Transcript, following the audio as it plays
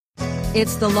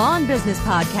It's the Law and Business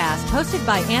Podcast, hosted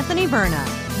by Anthony Verna.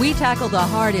 We tackle the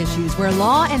hard issues where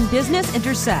law and business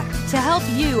intersect to help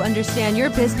you understand your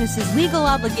business's legal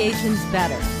obligations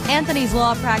better. Anthony's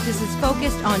law practice is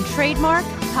focused on trademark,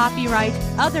 copyright,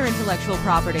 other intellectual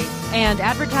property, and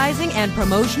advertising and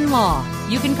promotion law.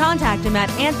 You can contact him at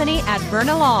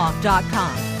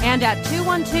anthony@vernalaw.com and at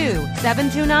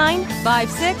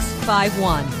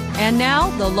 212-729-5651. And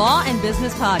now, the Law and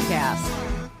Business Podcast.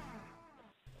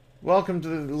 Welcome to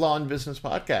the Law and Business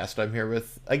Podcast. I'm here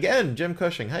with, again, Jim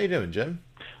Cushing. How you doing, Jim?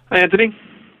 Hi, Anthony.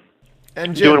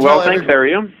 And Jim, doing well, thanks. How are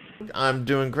you? I'm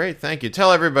doing great, thank you.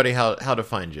 Tell everybody how to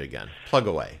find you again. Plug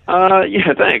away.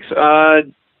 Yeah, thanks.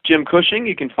 Jim Cushing.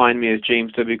 You can find me as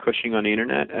James W. Cushing on the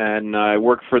internet, and I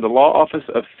work for the law office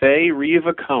of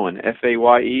Faye-Riva Cohen,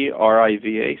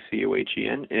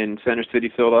 F-A-Y-E-R-I-V-A-C-O-H-E-N, in Center City,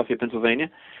 Philadelphia, Pennsylvania.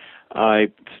 My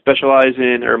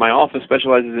office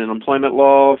specializes in employment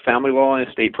law, family law, and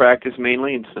estate practice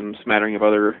mainly, and some smattering of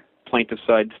other plaintiff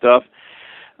side stuff.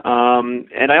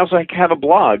 And I also have a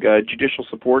blog,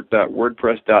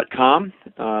 judicialsupport.wordpress.com.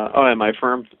 And my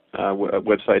firm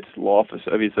website's law office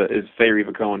is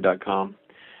faye-riva-cohen.com.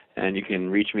 And you can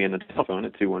reach me on the telephone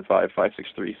at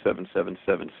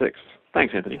 215-563-7776.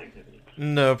 Thanks, Anthony.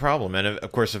 No problem. And,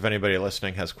 of course, if anybody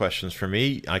listening has questions for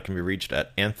me, I can be reached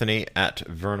at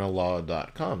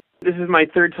anthony@vernalaw.com. This is my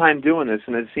third time doing this,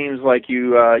 and it seems like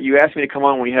you asked me to come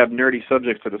on when you have nerdy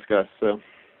subjects to discuss. So,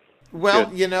 well,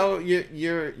 good. You know,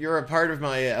 you're a part of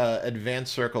my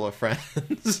advanced circle of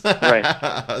friends. Right.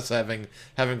 Us having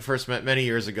first met many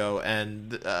years ago,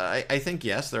 and I think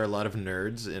yes, there are a lot of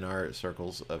nerds in our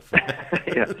circles of friends.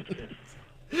 Yeah.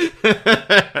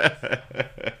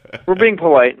 We're being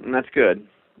polite, and that's good.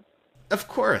 Of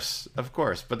course,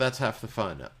 but that's half the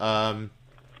fun.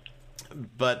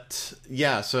 But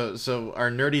yeah, so our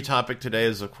nerdy topic today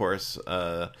is, of course,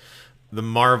 the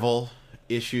Marvel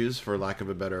issues, for lack of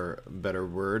a better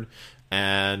word,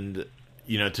 and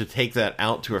to take that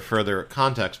out to a further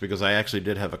context, because I actually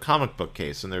did have a comic book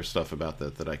case, and there's stuff about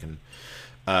that I can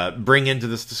bring into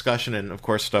this discussion, and of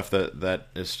course stuff that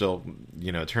is still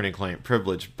attorney-client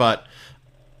privilege, but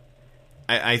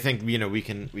I think we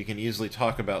can easily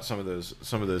talk about some of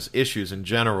those issues in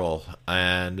general.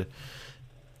 And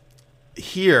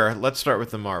here, let's start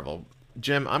with the Marvel.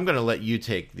 Jim, I'm going to let you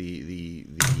take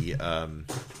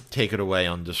take it away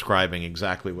on describing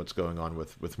exactly what's going on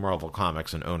with Marvel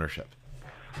Comics and ownership.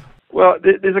 Well,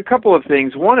 there's a couple of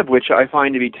things, one of which I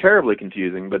find to be terribly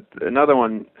confusing, but another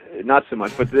one not so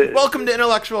much. But welcome to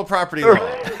intellectual property law.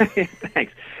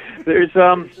 Thanks. There's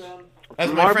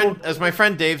as my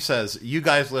friend Dave says, you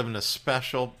guys live in a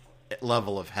special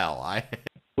level of hell.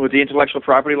 With the intellectual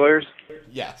property lawyers?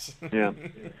 Yes. Yeah.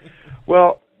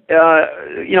 Well,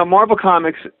 Marvel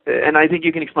Comics, and I think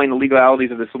you can explain the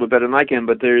legalities of this a little bit better than I can,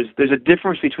 but there's a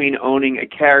difference between owning a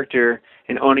character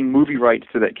and movie rights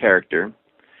to that character.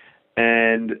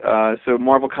 And so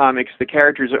Marvel Comics, the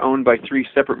characters are owned by three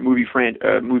separate movie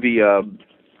franchises,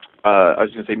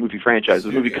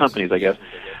 movie companies, I guess.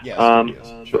 Yes,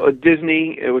 sure.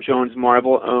 Disney, which owns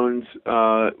Marvel, owns,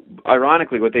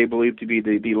 ironically, what they believe to be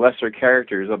the lesser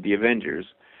characters of the Avengers,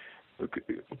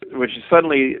 which is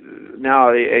suddenly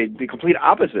now the complete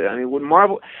opposite. I mean, when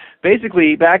Marvel,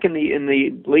 basically back in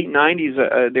the late '90s,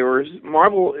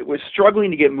 Marvel was struggling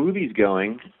to get movies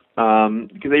going.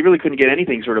 Because they really couldn't get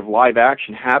anything sort of live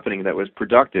action happening that was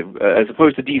productive, as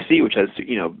opposed to DC, which has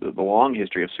the long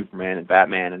history of Superman and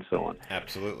Batman and so on.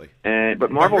 Absolutely.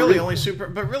 But Marvel only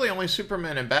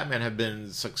Superman and Batman have been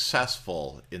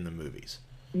successful in the movies.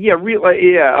 Yeah,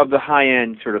 of the high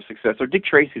end sort of success. Or Dick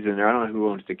Tracy's in there. I don't know who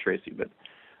owns Dick Tracy, but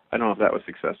I don't know if that was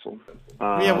successful.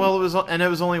 Yeah, well, it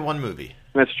was only one movie.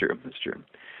 That's true.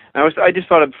 I just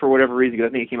thought of, for whatever reason, because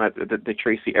I think it came out the Dick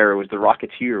Tracy era, was the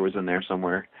Rocketeer was in there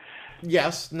somewhere.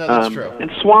 Yes, no, that's true. And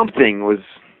Swamp Thing was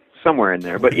somewhere in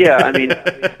there. But yeah, I mean...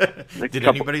 Did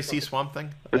anybody see Swamp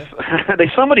Thing?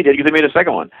 Somebody did, because they made a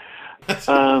second one.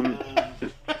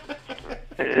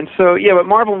 And so, yeah, but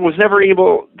Marvel was never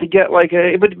able to get like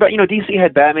But DC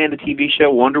had Batman, the TV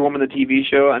show, Wonder Woman, the TV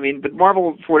show. I mean, but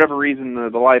Marvel, for whatever reason, the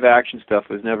live-action stuff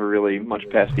was never really much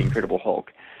past the Incredible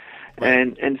Hulk.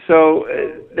 Right. And so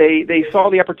they saw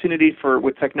the opportunity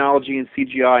with technology and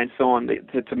CGI and so on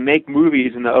to make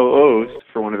movies in the OOs,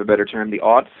 for want of a better term, the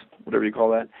aughts, whatever you call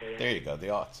that. There you go, the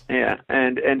aughts. Yeah,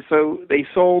 and so they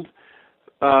sold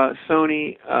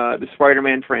Sony the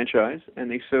Spider-Man franchise,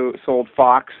 and they sold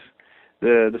Fox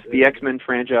the X-Men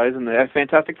franchise and the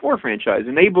Fantastic Four franchise,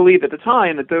 and they believed at the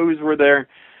time that those were their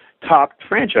top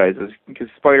franchises, because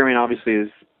Spider-Man obviously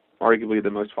is arguably the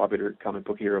most popular comic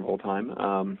book hero of all time.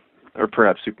 or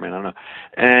perhaps Superman, I don't know.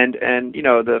 And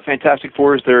the Fantastic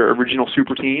Four is their original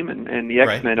super team, and the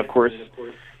X-Men, of course,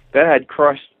 that had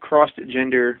crossed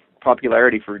gender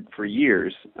popularity for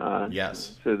years.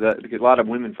 Yes. So that because a lot of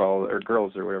women follow, or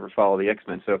girls or whatever, follow the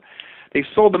X-Men. So they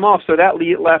sold them off. So that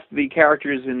left the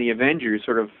characters in the Avengers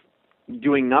sort of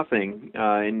doing nothing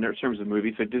in terms of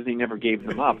movies. So Disney never gave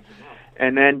them up.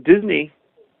 And then Disney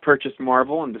purchased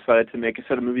Marvel and decided to make a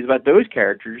set of movies about those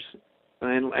characters.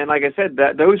 And like I said,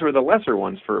 those were the lesser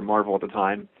ones for Marvel at the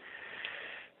time.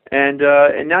 And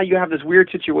now you have this weird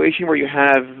situation where you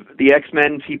have the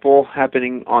X-Men people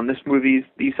happening on these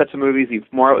sets of movies,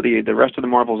 the rest of the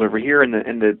Marvels over here, and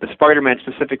the Spider-Man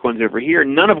specific ones over here,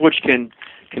 none of which can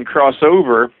cross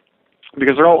over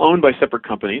because they're all owned by separate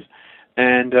companies.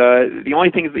 And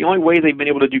the only way they've been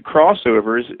able to do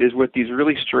crossovers is with these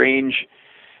really strange,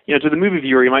 to the movie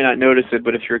viewer, you might not notice it,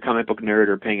 but if you're a comic book nerd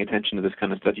or paying attention to this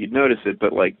kind of stuff, you'd notice it.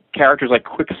 But like characters like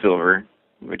Quicksilver,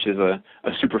 which is a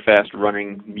super fast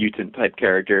running mutant type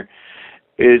character,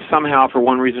 is somehow for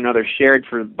one reason or another shared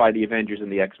by the Avengers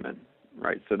and the X-Men.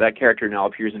 Right? So that character now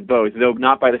appears in both, though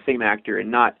not by the same actor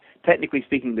and not technically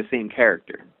speaking the same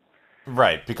character.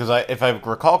 Right, because if I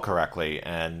recall correctly,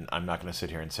 and I'm not going to sit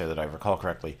here and say that I recall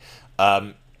correctly,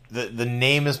 the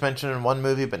name is mentioned in one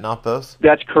movie, but not both?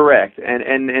 That's correct,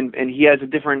 and he has a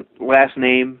different last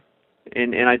name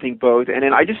in I think both. And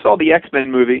then I just saw the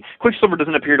X-Men movie. Quicksilver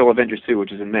doesn't appear till Avengers 2,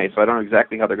 which is in May, so I don't know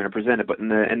exactly how they're going to present it. But in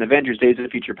the Avengers Days of the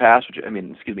Future Past,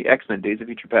 X-Men Days of the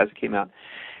Future Past, it came out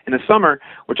in the summer,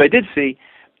 which I did see.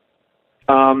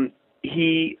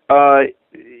 He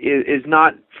is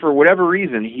not, for whatever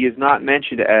reason, he is not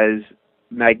mentioned as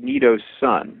Magneto's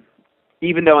son,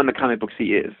 even though in the comic books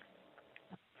he is.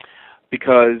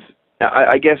 Because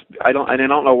I guess I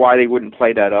don't know why they wouldn't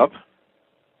play that up,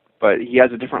 but he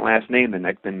has a different last name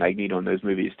than Magneto in those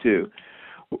movies too.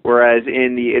 Whereas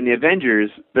in the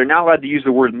Avengers, they're not allowed to use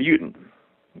the word mutant.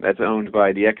 That's owned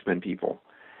by the X-Men people.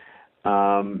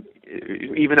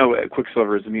 Even though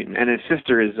Quicksilver is a mutant, and his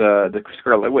sister is the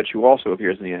Scarlet Witch, who also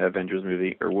appears in the Avengers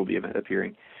movie, or will be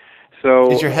appearing.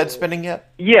 So is your head spinning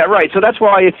yet? Yeah, right. So that's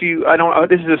why this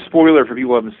is a spoiler for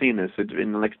people who haven't seen this.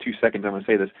 In the next 2 seconds, I'm going to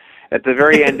say this. At the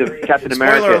very end of Captain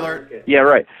America. Spoiler alert. Yeah,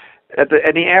 right. At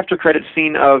the after credit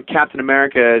scene of Captain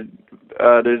America,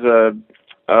 there's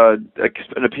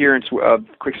an appearance of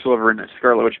Quicksilver and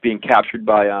Scarlet Witch being captured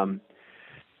by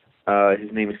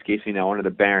his name escapes me now. One of the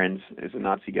barons is a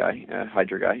Nazi guy,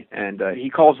 Hydra guy, and he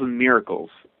calls them miracles,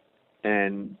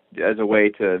 and as a way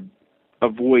to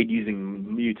avoid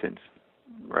using mutants,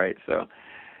 right? So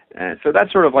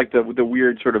that's sort of like the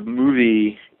weird sort of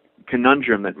movie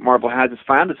conundrum that Marvel has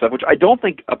found itself, which I don't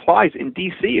think applies in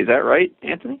DC. Is that right,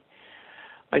 Anthony?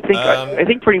 I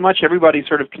think pretty much everybody's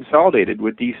sort of consolidated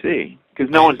with DC because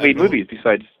no one's made movies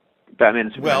besides Batman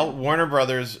and Superman. Well, Warner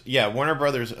Brothers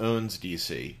owns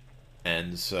DC.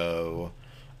 And so,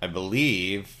 I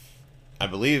believe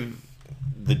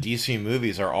the DC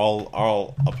movies are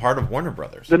all a part of Warner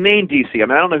Brothers. The main DC. I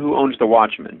don't know who owns the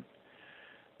Watchmen.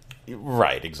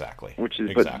 Right, exactly. But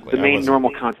the main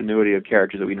normal continuity of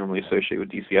characters that we normally associate with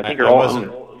DC, I think, are all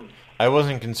owned. I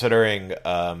wasn't considering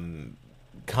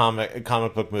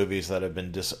comic book movies that have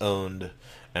been disowned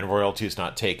and royalties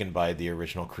not taken by the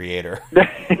original creator.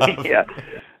 Yeah,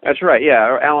 that's right.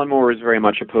 Yeah, Alan Moore is very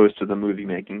much opposed to the movie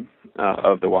making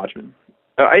of The Watchmen.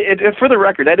 For the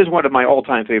record, that is one of my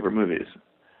all-time favorite movies.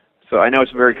 So I know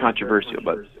it's very controversial,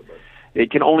 but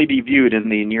it can only be viewed in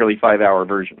the nearly 5-hour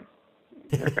version.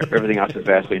 Everything else is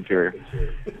vastly inferior.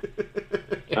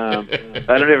 I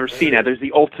don't ever seen that. There's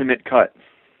the ultimate cut.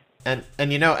 And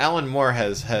Alan Moore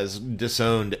has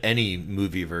disowned any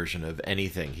movie version of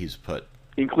anything he's put,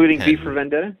 including V for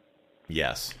Vendetta.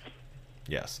 Yes.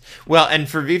 Well, and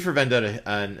for V for Vendetta,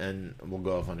 and we'll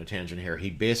go off on a tangent here. He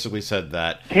basically said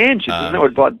that tangent. Isn't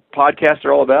that what podcasts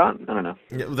are all about? I don't know.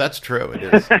 Yeah, that's true. It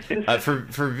is.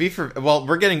 For V for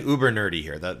we're getting uber nerdy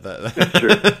here. That's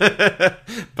true.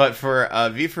 But for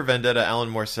V for Vendetta, Alan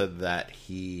Moore said that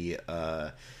he.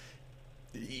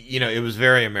 It was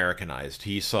very Americanized.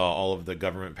 He saw all of the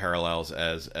government parallels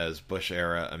as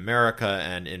Bush-era America,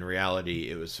 and in reality,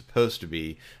 it was supposed to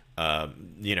be,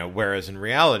 whereas in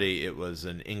reality, it was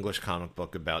an English comic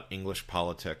book about English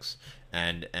politics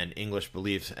and English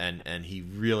beliefs, and he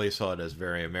really saw it as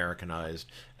very Americanized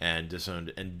and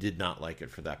disowned and did not like it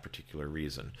for that particular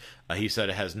reason. He said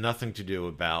it has nothing to do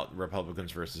about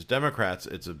Republicans versus Democrats.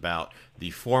 It's about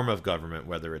the form of government,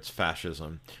 whether it's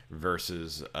fascism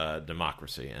versus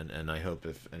democracy. And I hope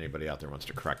if anybody out there wants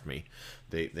to correct me,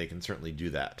 they can certainly do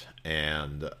that.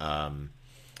 And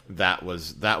that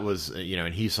was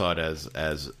and he saw it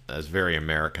as very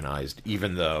Americanized,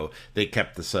 even though they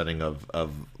kept the setting of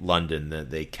London.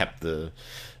 That they kept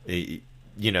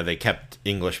they kept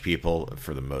English people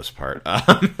for the most part.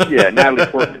 Yeah, Natalie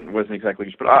Portman wasn't exactly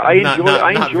English, but I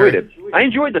enjoyed it. I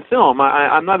enjoyed the film.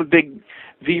 I'm not a big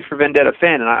V for Vendetta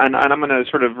fan, and I'm going to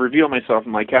sort of reveal myself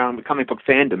in my comic book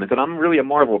fandom, is that I'm really a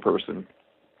Marvel person.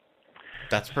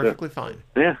 That's perfectly fine.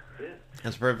 Yeah.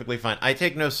 That's perfectly fine. I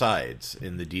take no sides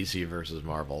in the DC versus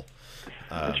Marvel.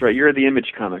 That's right. You're the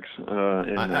Image Comics.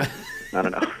 I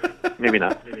don't know. Maybe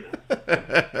not.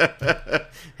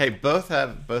 Hey, both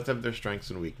have their strengths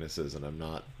and weaknesses, and I'm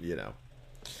not,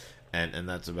 and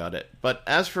that's about it. But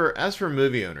as for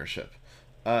movie ownership,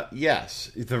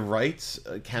 yes, the rights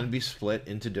can be split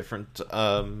into different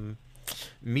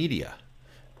media,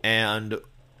 and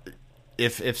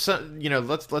if some,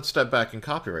 let's step back in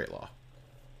copyright law.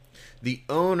 The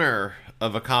owner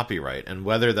of a copyright, and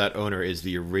whether that owner is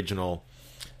the original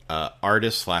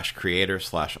artist / creator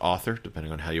 / author,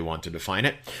 depending on how you want to define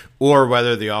it, or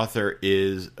whether the owner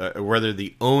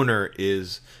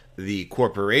is the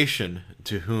corporation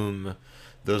to whom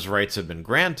those rights have been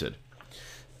granted,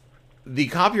 the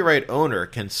copyright owner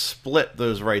can split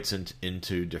those rights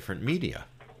into different media.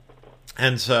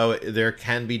 And so there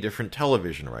can be different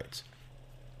television rights.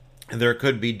 There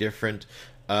could be different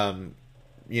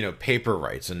paper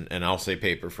rights, and I'll say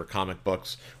paper for comic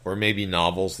books, or maybe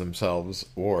novels themselves,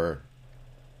 or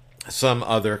some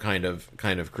other kind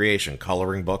of creation,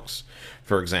 coloring books,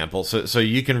 for example. So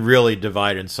you can really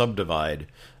divide and subdivide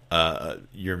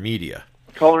your media.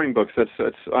 Coloring books.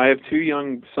 That's. I have 2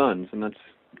 young sons, and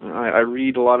I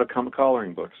read a lot of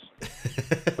coloring books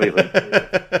lately.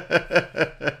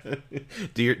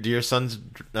 Do your sons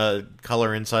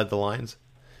color inside the lines?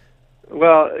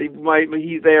 Well,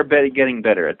 they are getting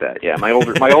better at that. Yeah, my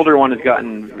older one has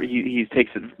gotten. He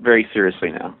takes it very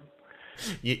seriously now.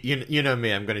 You know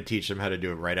me. I'm going to teach them how to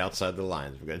do it right outside the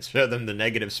lines. We're going to show them the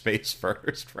negative space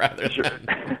first, rather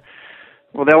than.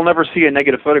 Well, they'll never see a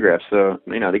negative photograph, so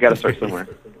they got to start somewhere.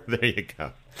 There you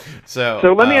go. So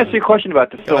let me ask you a question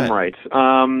about the film rights.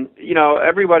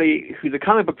 Everybody who's a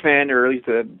comic book fan, or at least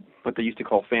what they used to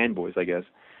call fanboys, I guess,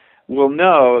 will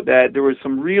know that there was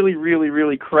some really, really,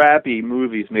 really crappy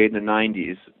movies made in the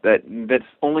 90s that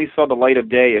only saw the light of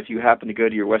day if you happened to go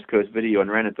to your West Coast Video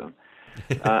and rented them.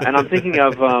 And I'm thinking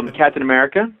of Captain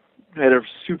America. Had a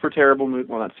super terrible movie.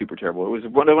 Well, not super terrible. It was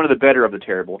one of the better of the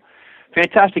terrible.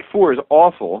 Fantastic Four is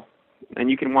awful, and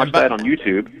you can watch that on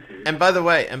YouTube. And by the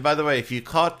way, if you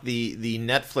caught the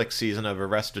Netflix season of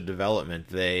Arrested Development,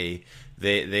 they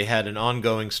had an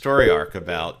ongoing story arc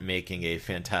about making a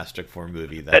Fantastic Four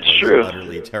movie that was true.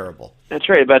 Utterly terrible. That's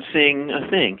right, about seeing a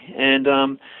thing.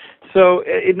 And so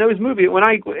in those movies,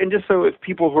 and just so if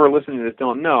people who are listening to this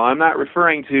don't know, I'm not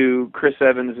referring to Chris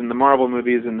Evans and the Marvel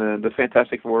movies and the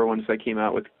Fantastic Four ones that came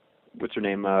out with, what's her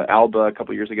name, Alba a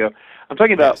couple of years ago. I'm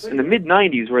talking about in the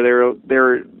mid-'90s where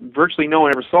they're virtually no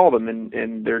one ever saw them,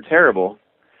 and they're terrible.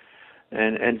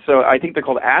 And so I think they're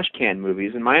called ash can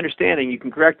movies. And my understanding, you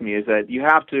can correct me, is that you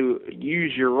have to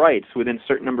use your rights within a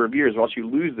certain number of years, or else you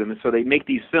lose them. And so they make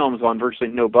these films on virtually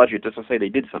no budget just to say they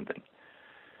did something.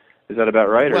 Is that about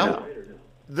right, or no?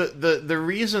 The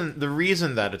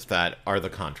reason that it's that are the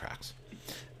contracts,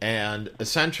 and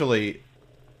essentially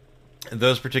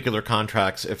those particular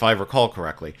contracts, if I recall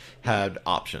correctly, had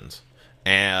options,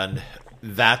 and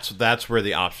that's where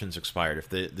the options expired. If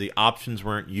the options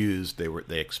weren't used,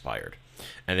 they expired,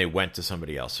 and they went to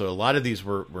somebody else. So a lot of these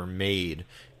were made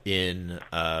in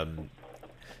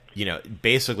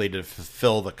basically to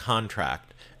fulfill the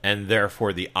contract, and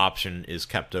therefore the option is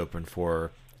kept open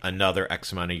for another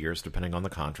X amount of years, depending on the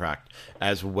contract,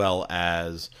 as well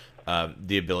as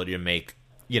the ability to make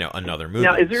another movie.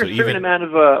 Now, is there a certain amount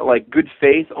of good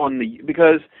faith on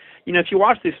because if you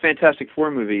watch this Fantastic Four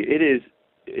movie,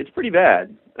 it's pretty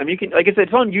bad. I mean, you can, like I said,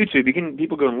 it's on YouTube.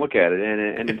 People go and look at it,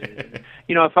 and it's,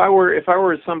 if I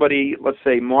were somebody, let's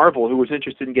say Marvel, who was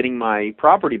interested in getting my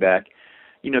property back,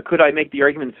 could I make the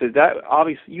argument that says that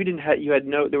obviously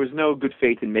there was no good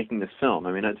faith in making this film?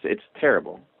 I mean, it's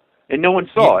terrible, and no one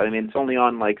saw it. I mean, it's only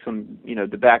on some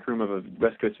the back room of a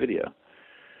West Coast Video.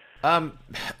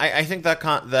 I think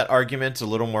that argument's a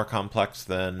little more complex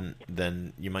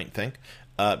than you might think.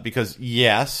 Because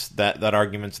yes, that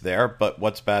argument's there, but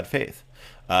what's bad faith?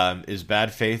 Is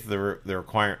bad faith the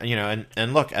requirement?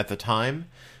 And look, at the time,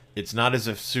 it's not as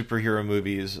if superhero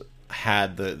movies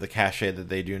had the cachet that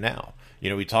they do now.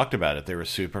 We talked about it. There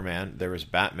was Superman, there was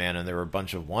Batman, and there were a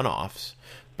bunch of one-offs.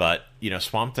 But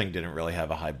Swamp Thing didn't really have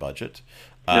a high budget.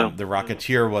 No. The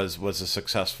Rocketeer was a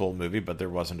successful movie, but there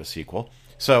wasn't a sequel.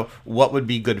 So what would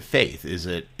be good faith? Is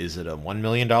it a $1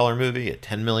 million movie, a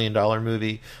 $10 million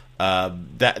movie?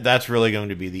 That's really going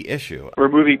to be the issue. Or a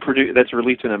movie that's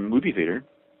released in a movie theater.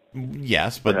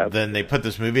 Yes, but Perhaps. Then they put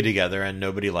this movie together and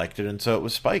nobody liked it, and so it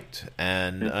was spiked.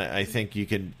 And I think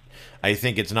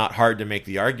it's not hard to make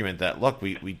the argument that, look,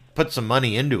 we put some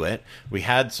money into it, we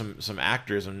had some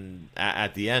actors, and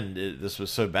at the end this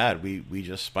was so bad we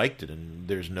just spiked it, and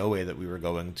there's no way that we were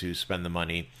going to spend the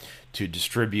money to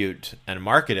distribute and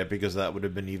market it, because that would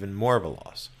have been even more of a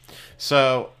loss.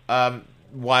 So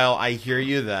while I hear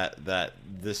you that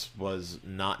this was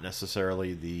not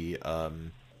necessarily the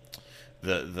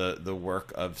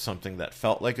work of something that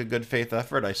felt like a good faith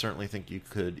effort, I certainly think you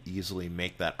could easily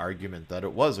make that argument that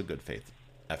it was a good faith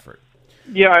effort.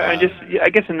 Yeah, I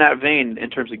guess in that vein, in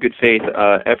terms of good faith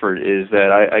effort, is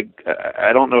that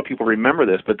I don't know if people remember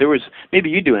this, but there was, maybe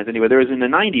you do, Anthony, but there was in the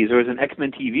 90s, there was an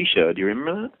X-Men TV show. Do you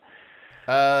remember that?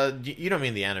 You don't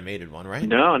mean the animated one, right?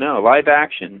 No, live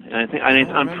action.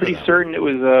 And I'm pretty certain it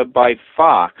was by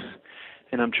Fox.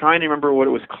 And I'm trying to remember what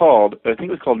it was called. I think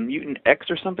it was called Mutant X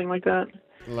or something like that.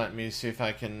 Let me see if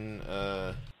I can...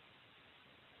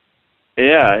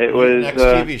 Yeah, it was... Mutant X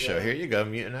TV show. Here you go,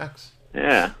 Mutant X.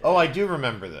 Yeah. Oh, I do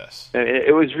remember this.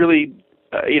 It was really...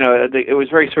 it was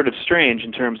very sort of strange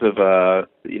in terms of,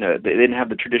 they didn't have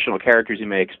the traditional characters you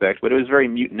may expect, but it was very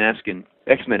mutant-esque, and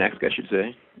X-Men-esque, I should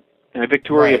say. And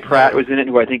Victoria Pratt was in it,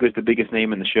 who I think was the biggest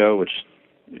name in the show,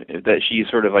 that she's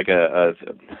sort of like I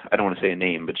don't want to say a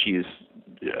name, but she's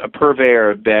a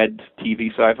purveyor of bad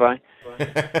TV sci-fi.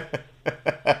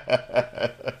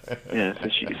 Yeah,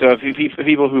 so if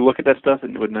people who look at that stuff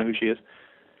would know who she is.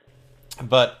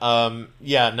 But I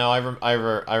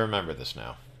remember this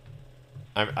now.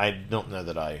 I don't know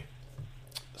that I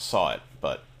saw it,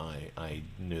 but I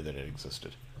knew that it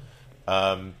existed.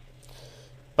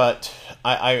 But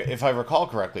if I recall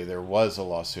correctly, there was a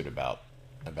lawsuit about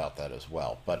that as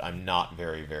well. But I'm not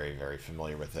very, very, very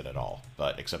familiar with it at all.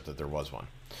 But except that there was one.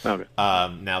 Okay.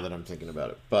 Now that I'm thinking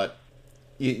about it, but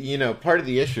part of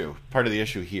the issue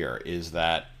here is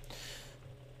that,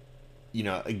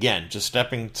 again, just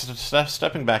stepping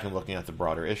back and looking at the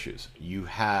broader issues, you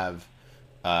have,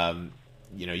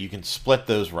 you can split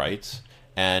those rights.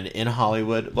 And in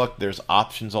Hollywood, look, there's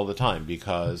options all the time,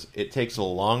 because it takes a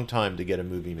long time to get a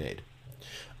movie made,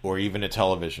 or even a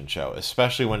television show,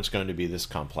 especially when it's going to be this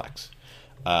complex.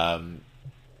 If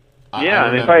I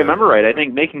remember right, I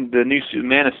think making the new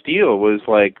Man of Steel was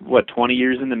 20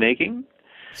 years in the making?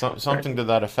 Something to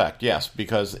that effect, yes,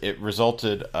 because it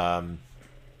resulted...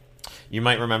 you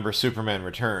might remember Superman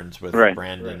Returns with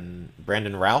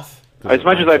Brandon Routh. As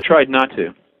much as I've tried not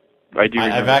to. I do.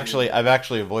 I've actually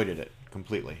avoided it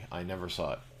completely. I never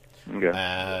saw it. Okay.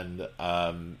 And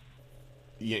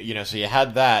so you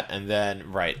had that, and then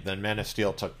Man of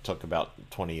Steel took about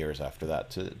 20 years after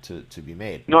that to be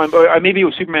made. No, maybe it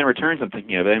was Superman Returns I'm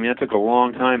thinking of. I mean, that took a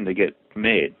long time to get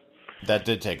made. That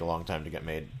did take a long time to get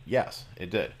made. Yes,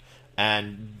 it did.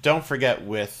 And don't forget,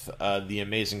 with the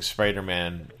Amazing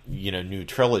Spider-Man, new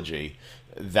trilogy,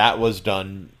 that was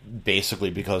done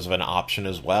basically because of an option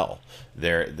as well.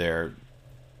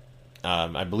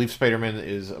 I believe Spider-Man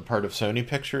is a part of Sony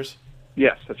Pictures.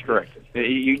 Yes, that's correct.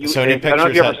 Sony Pictures. I don't know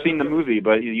if you've ever seen the movie,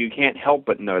 but you can't help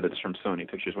but know that it's from Sony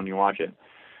Pictures when you watch it.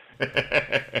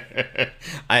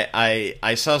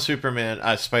 I saw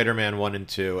Spider-Man 1 and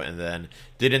 2, and then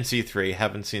didn't see 3.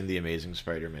 Haven't seen the Amazing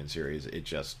Spider-Man series. It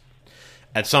just,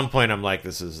 at some point, I'm like,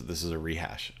 this is a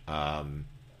rehash.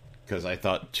 Because I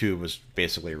thought 2 was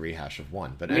basically a rehash of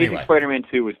 1. But Amazing anyway, Spider-Man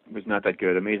 2 was not that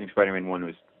good. Amazing Spider-Man 1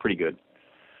 was pretty good.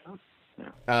 Yeah.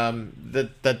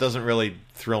 That doesn't really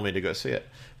thrill me to go see it.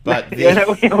 But I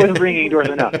wasn't bringing doors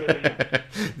enough. But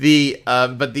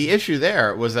the issue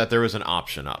there was that there was an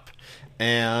option up,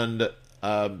 and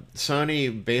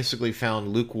Sony basically found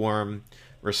lukewarm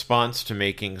response to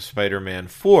making Spider-Man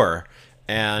 4.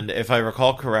 And if I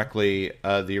recall correctly,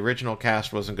 the original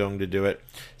cast wasn't going to do it.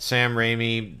 Sam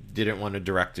Raimi didn't want to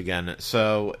direct again.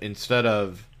 So instead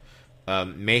of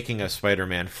making a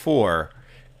Spider-Man 4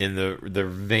 in the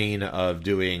vein of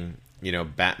doing,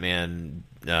 Batman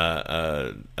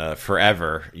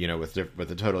Forever, with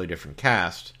a totally different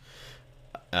cast,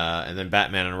 and then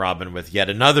Batman and Robin with yet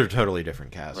another totally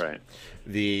different cast. Right.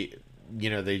 They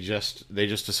just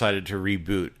decided to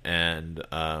reboot and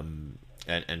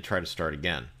try to start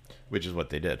again, which is what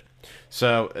they did.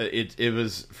 So it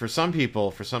was, for some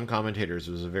people, for some commentators,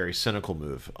 it was a very cynical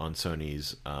move on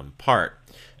Sony's part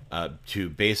to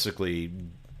basically,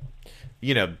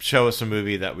 show us a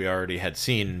movie that we already had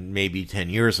seen maybe 10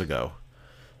 years ago,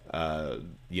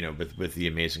 with the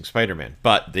Amazing Spider-Man.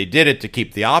 But they did it to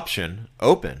keep the option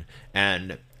open,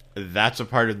 and that's a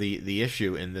part of the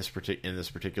issue in this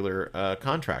particular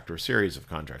contract or series of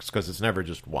contracts, because it's never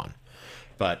just one.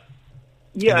 But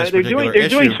yeah, they're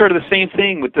doing sort of the same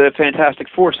thing with the Fantastic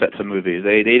Four sets of movies.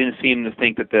 They didn't seem to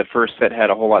think that the first set had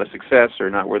a whole lot of success, or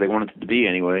not where they wanted it to be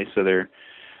anyway. So they're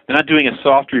not doing a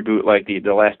soft reboot like the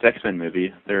last X-Men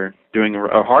movie. They're doing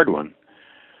a hard one.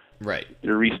 Right.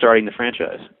 They're restarting the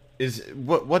franchise.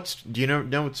 Do you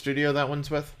know what studio that one's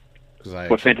with?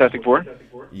 Fantastic Four?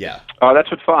 Yeah. Oh,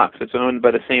 that's with Fox. It's owned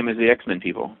by the same as the X-Men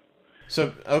people.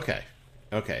 So, okay.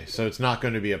 So it's not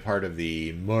going to be a part of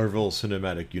the Marvel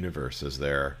Cinematic Universe, as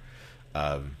they're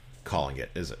calling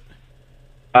it, is it?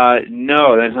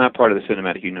 No, that's not part of the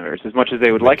Cinematic Universe, as much as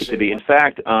they would like it to be. In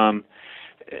fact,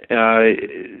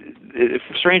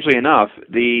 strangely enough,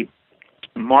 the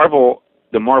Marvel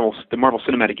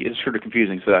Cinematic, it's sort of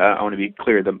confusing, so I want to be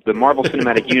clear. The Marvel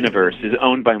Cinematic Universe is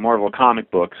owned by Marvel Comic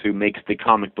Books, who makes the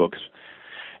comic books,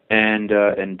 and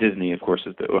Disney, of course,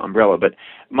 is the umbrella. But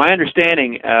my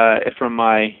understanding, from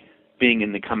my being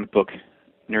in the comic book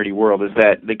nerdy world, is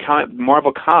that the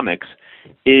Marvel Comics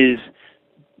is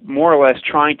more or less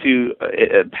trying to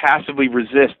passively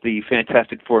resist the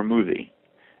Fantastic Four movie,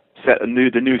 the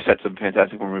new sets of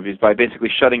Fantastic Four movies, by basically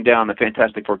shutting down the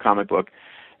Fantastic Four comic book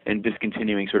and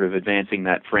discontinuing sort of advancing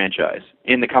that franchise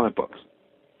in the comic books,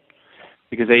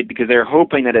 because they're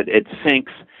hoping that it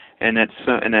sinks, and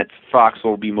that Fox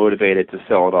will be motivated to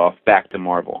sell it off back to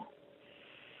Marvel.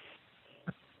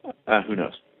 Who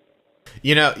knows?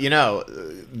 You know,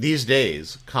 these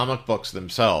days comic books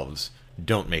themselves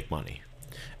don't make money,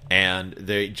 and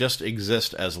they just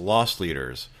exist as loss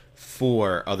leaders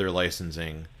for other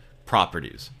licensing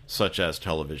properties, such as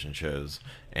television shows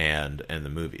and the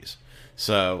movies.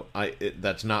 So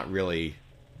that's not really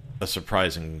a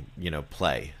surprising,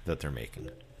 play that they're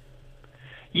making.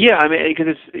 Yeah, I mean,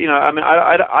 because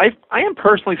I am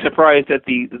personally surprised at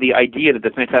the idea that the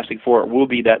Fantastic Four will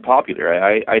be that popular.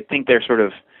 I think they're sort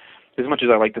of, as much as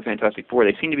I like the Fantastic Four,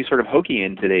 they seem to be sort of hokey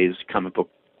in today's comic book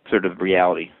sort of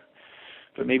reality.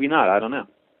 But maybe not. I don't know.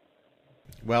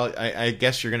 Well, I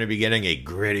guess you're going to be getting a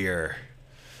grittier,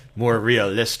 more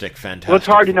realistic Fantastic Well, it's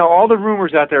hard to Four. know. All the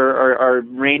rumors out there are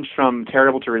ranged from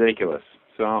terrible to ridiculous.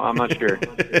 So I'm not sure.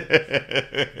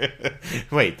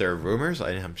 Wait, there are rumors?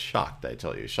 I'm shocked, I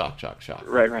tell you. Shock.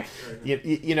 Right.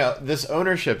 You know, this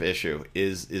ownership issue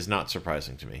is not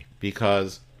surprising to me,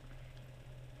 because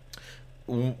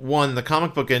one, the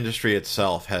comic book industry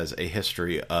itself has a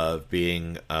history of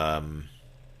being,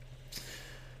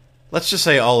 let's just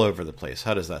say, all over the place.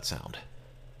 How does that sound?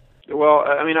 Well,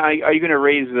 I mean, are you going to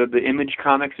raise the Image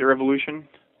Comics revolution?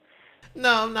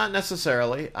 No, not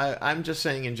necessarily. I'm just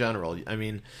saying in general. I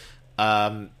mean,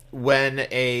 when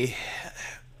it's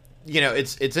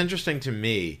interesting to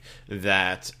me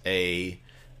that a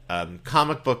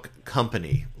comic book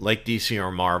company like DC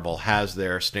or Marvel has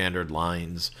their standard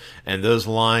lines, and those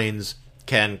lines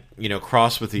can,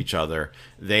 cross with each other.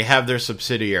 They have their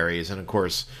subsidiaries, and of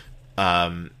course,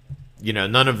 none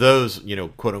of those,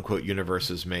 quote unquote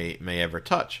universes may ever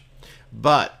touch.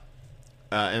 But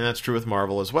and that's true with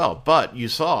Marvel as well. But you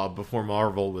saw, before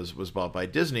Marvel was bought by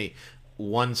Disney,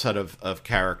 one set of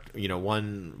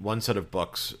one set of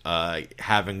books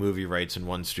having movie rights in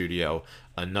one studio,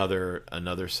 another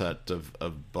set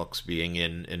of books being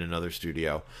in another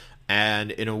studio.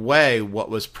 And in a way, what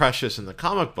was precious in the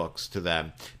comic books to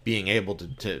them, being able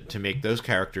to make those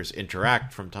characters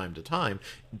interact from time to time,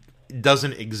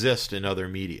 doesn't exist in other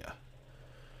media.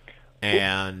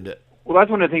 And well,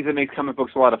 that's one of the things that makes comic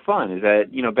books a lot of fun, is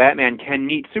that, Batman can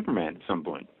meet Superman at some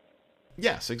point.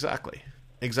 Yes, exactly.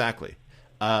 And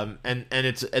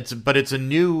it's a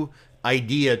new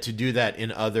idea to do that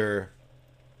in other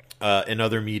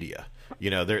media.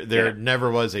 There never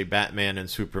was a Batman and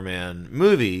Superman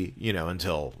movie,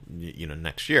 until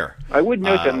next year. I would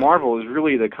note that Marvel is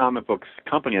really the comic books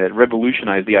company that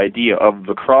revolutionized the idea of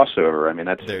the crossover. I mean,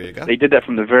 there you go. They did that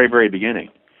from the very, very beginning.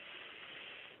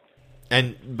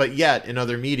 But yet in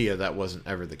other media that wasn't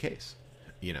ever the case,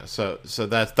 So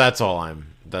that's all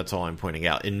I'm pointing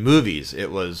out. In movies,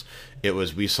 it was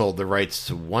we sold the rights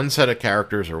to one set of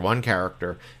characters or one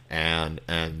character, and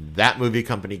that movie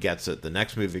company gets it. The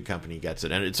next movie company gets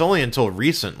it, and it's only until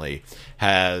recently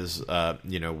has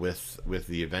with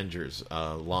the Avengers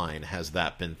line has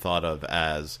that been thought of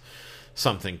as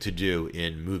something to do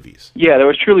in movies. Yeah, there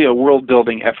was truly a world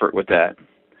building effort with that.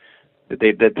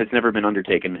 That's never been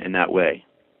undertaken in that way,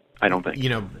 I don't think.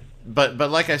 But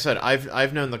like I said,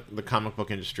 I've known the comic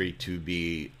book industry to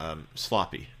be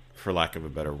sloppy for lack of a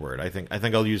better word. I think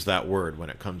I'll use that word when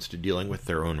it comes to dealing with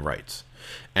their own rights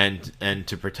and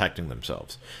to protecting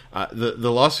themselves.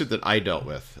 The lawsuit that I dealt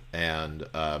with, and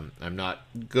I'm not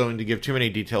going to give too many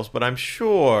details, but I'm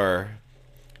sure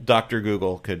Dr.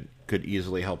 Google could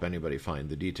easily help anybody find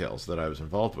the details that I was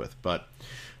involved with. But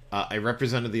I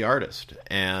represented the artist,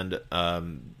 and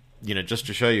just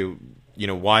to show you,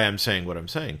 why I'm saying what I'm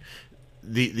saying.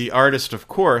 The artist, of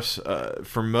course,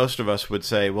 for most of us would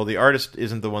say, well, the artist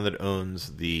isn't the one that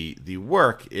owns the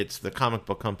work, it's the comic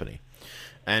book company.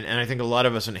 And I think a lot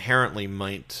of us inherently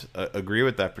might agree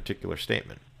with that particular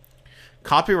statement.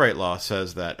 Copyright law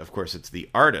says that, of course, it's the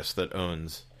artist that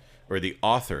owns, or the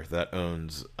author that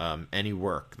owns any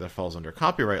work that falls under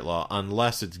copyright law,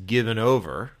 unless it's given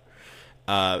over,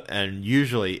 and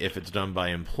usually if it's done by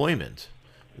employment,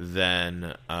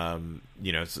 then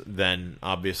then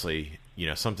obviously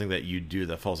something that you do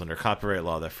that falls under copyright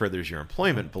law that furthers your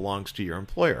employment belongs to your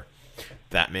employer.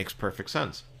 That makes perfect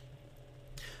sense.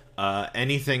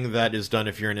 Anything that is done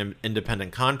if you're an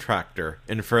independent contractor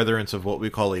in furtherance of what we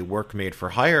call a work made for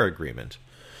hire agreement,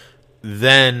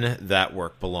 then that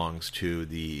work belongs to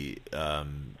the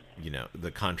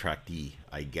the contractee,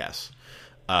 I guess.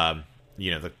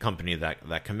 The company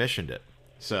that commissioned it.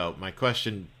 So my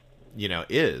question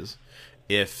is,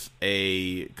 if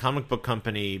a comic book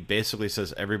company basically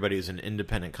says everybody's an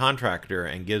independent contractor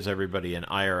and gives everybody an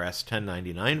IRS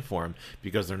 1099 form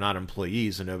because they're not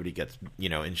employees and nobody gets,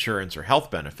 insurance or health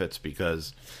benefits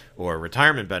or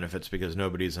retirement benefits because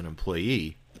nobody's an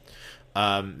employee,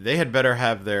 they had better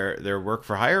have their work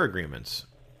for hire agreements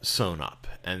sewn up,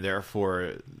 and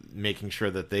therefore making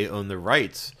sure that they own the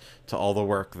rights to all the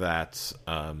work that's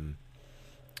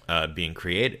being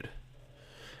created.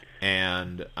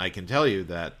 And I can tell you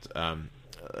that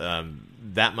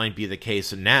that might be the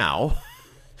case now,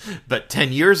 but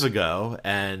 10 years ago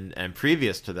and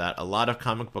previous to that, a lot of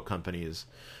comic book companies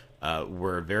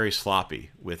were very sloppy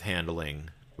with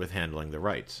handling the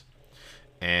rights.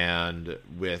 And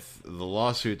with the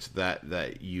lawsuits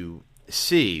that you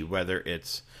see, whether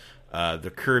it's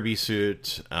the Kirby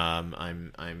suit, I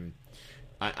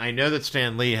know that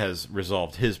Stan Lee has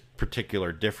resolved his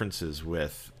particular differences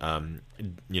with,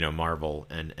 Marvel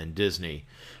and Disney.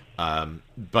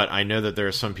 But I know that there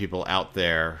are some people out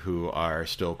there who are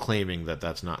still claiming that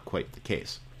that's not quite the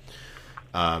case.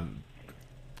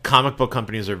 Comic book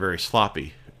companies are very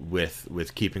sloppy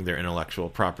with keeping their intellectual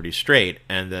property straight,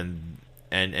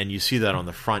 and you see that on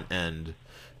the front end,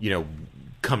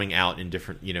 coming out in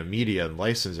different, media and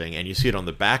licensing, and you see it on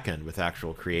the back end with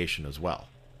actual creation as well.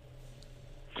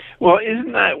 Well,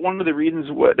 isn't that one of the reasons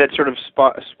that sort of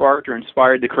sparked or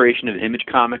inspired the creation of Image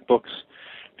comic books?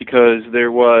 Because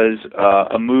there was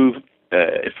a move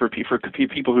for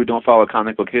people who don't follow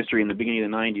comic book history in the beginning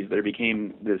of the 90s. There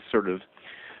became this sort of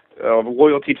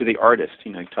loyalty to the artist,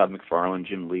 like Todd McFarlane,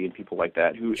 Jim Lee, and people like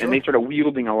that, who, sure. And they started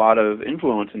wielding a lot of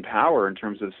influence and power in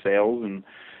terms of sales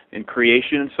and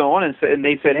creation and so on. And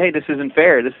they said, hey, this isn't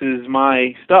fair. This is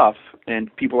my stuff.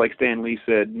 And people like Stan Lee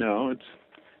said, no,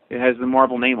 it has the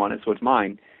Marvel name on it, so it's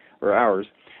mine or ours.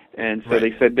 And so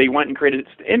They said they went and created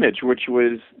Image, which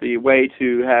was the way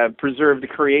to have preserved the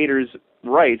creator's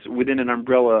rights within an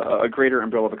umbrella, a greater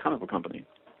umbrella of a comic book company.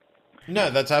 No,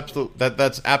 that's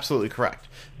absolutely correct.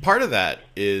 Part of that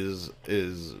is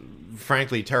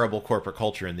frankly terrible corporate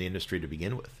culture in the industry to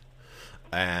begin with,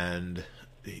 and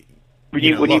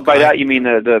by that you mean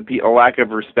a lack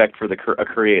of respect for a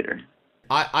creator.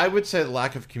 I would say the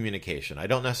lack of communication. I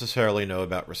don't necessarily know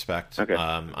about respect. Okay.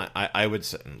 I would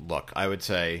say, I would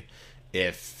say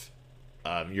if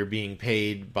you're being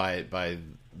paid by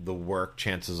the work,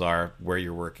 chances are where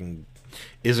you're working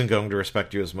isn't going to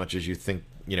respect you as much as you think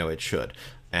it should,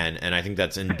 and I think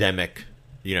that's endemic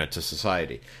to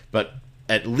society. But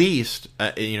at least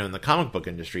in the comic book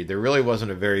industry, there really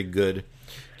wasn't a very good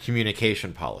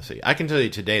communication policy. I can tell you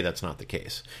today that's not the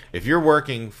case. If you're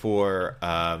working for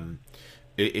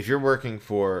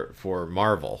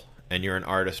Marvel and you're an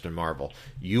artist in Marvel,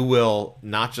 you will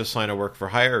not just sign a work for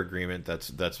hire agreement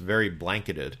that's very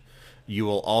blanketed. You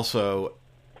will also,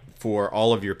 for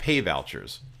all of your pay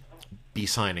vouchers, be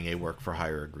signing a work for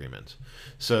hire agreement,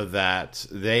 so that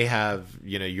they have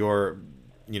your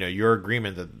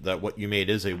agreement that what you made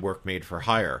is a work made for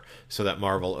hire, so that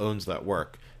Marvel owns that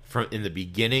work from in the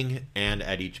beginning and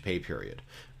at each pay period.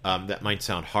 That might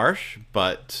sound harsh,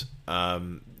 but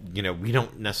we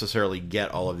don't necessarily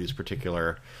get all of these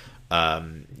particular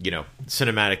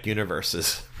cinematic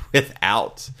universes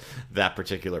without that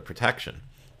particular protection,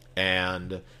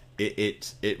 and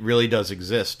it really does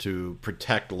exist to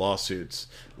protect lawsuits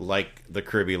like the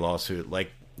Kirby lawsuit,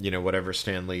 like whatever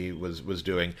Stan Lee was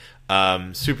doing.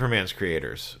 Superman's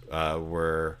creators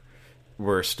were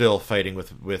still fighting with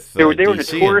they were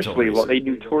DC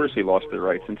notoriously lost their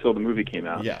rights until the movie came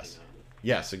out.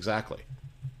 Yes, exactly.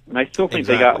 And I still think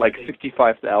they got like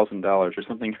 $65,000 or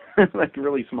something like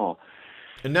really small.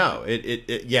 No,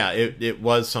 it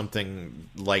was something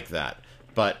like that.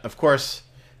 But of course,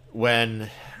 when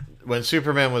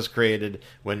Superman was created,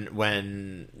 when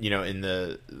in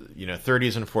the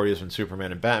 30s and 40s when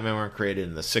Superman and Batman were created,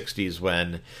 in the 60s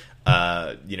when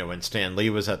when Stan Lee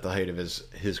was at the height of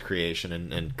his creation,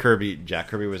 and Jack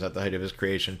Kirby was at the height of his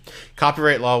creation,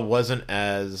 copyright law wasn't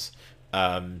as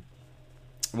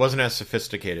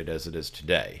sophisticated as it is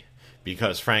today,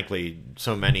 because frankly,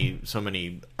 so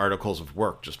many articles of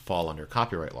work just fall under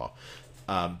copyright law.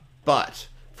 But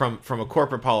from a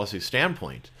corporate policy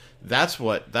standpoint, that's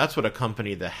what a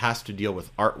company that has to deal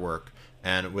with artwork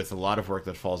and with a lot of work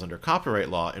that falls under copyright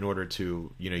law in order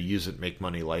to use it, make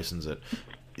money, license it.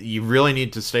 You really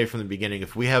need to stay from the beginning.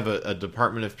 If we have a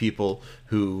department of people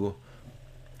who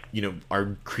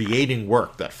are creating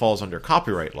work that falls under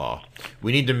copyright law,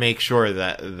 we need to make sure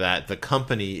that the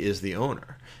company is the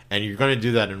owner. And you're going to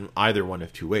do that in either one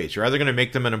of two ways. You're either going to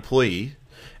make them an employee,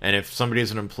 and if somebody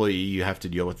is an employee, you have to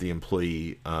deal with the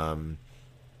employee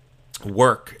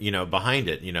work, behind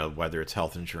it, whether it's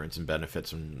health insurance and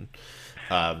benefits and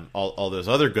all those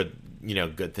other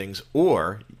good things,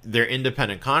 or they're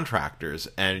independent contractors,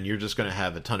 and you're just going to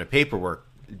have a ton of paperwork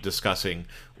discussing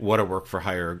what a work for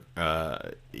hire,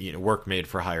 work made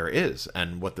for hire is,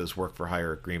 and what those work for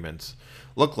hire agreements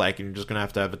look like, and you're just going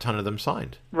to have a ton of them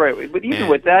signed. Right, but even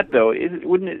with that, though,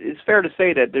 it's fair to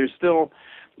say that there's still,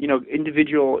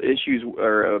 individual issues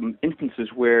or instances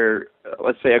where,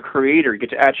 let's say, a creator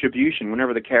gets attribution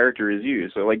whenever the character is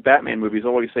used. So, like Batman movies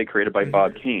always say created by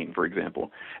Bob Kane, for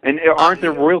example. And aren't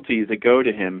there royalties that go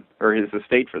to him or his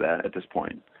estate for that at this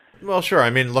point? Well, sure.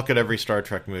 I mean, look at every Star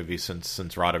Trek movie since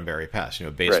Roddenberry passed,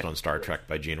 based on Star Trek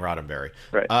by Gene Roddenberry.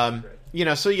 Right.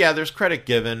 So yeah, there's credit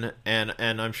given, and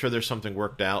I'm sure there's something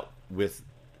worked out with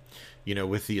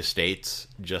the estates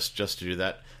just to do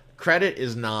that. Credit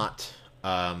is not...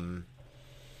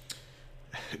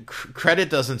 credit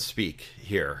doesn't speak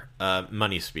here.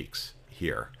 Money speaks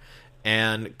here,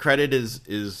 and credit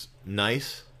is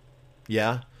nice,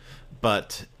 yeah,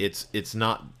 but it's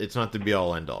not the be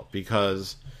all end all,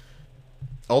 because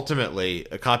ultimately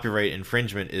a copyright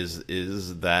infringement is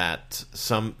that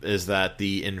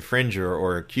the infringer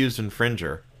or accused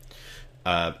infringer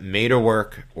made a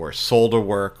work or sold a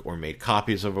work or made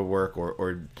copies of a work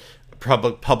or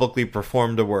publicly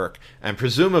performed a work, and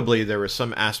presumably there was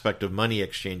some aspect of money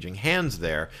exchanging hands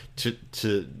there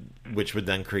to which would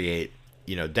then create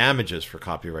damages for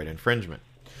copyright infringement.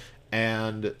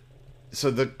 And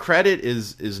so the credit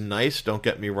is nice, don't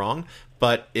get me wrong,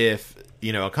 but if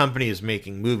a company is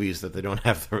making movies that they don't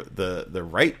have the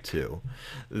right to,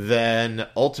 then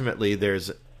ultimately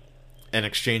there's an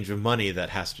exchange of money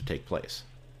that has to take place.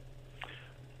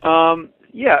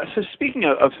 Yeah, so speaking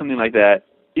of something like that,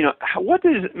 what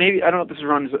does, maybe, I don't know if this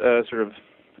runs sort of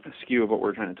askew of what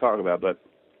we're trying to talk about, but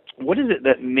what is it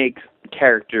that makes a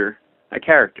character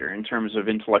in terms of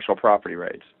intellectual property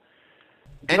rights?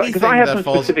 Because I have some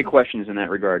specific questions in that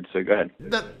regard, so go ahead.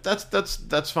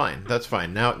 That's fine. That's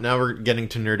fine. Now we're getting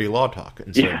to nerdy law talk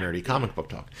instead of nerdy comic book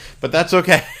talk, but that's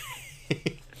okay.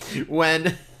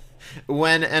 When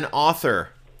an author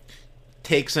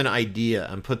takes an idea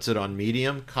and puts it on a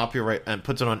medium,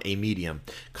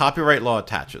 copyright law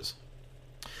attaches.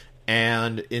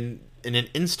 And in an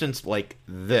instance like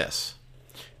this,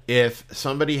 if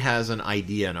somebody has an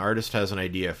idea, an artist has an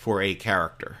idea for a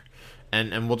character,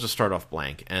 and we'll just start off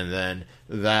blank, and then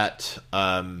that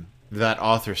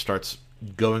author starts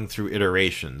going through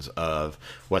iterations of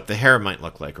what the hair might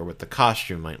look like, or what the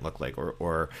costume might look like,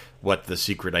 or what the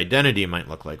secret identity might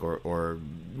look like, or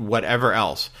whatever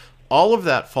else. All of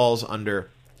that falls under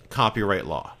copyright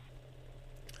law.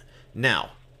 Now,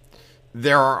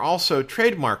 there are also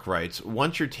trademark rights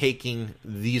once you're taking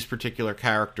these particular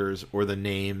characters or the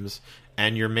names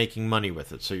and you're making money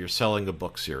with it. So you're selling a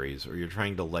book series, or you're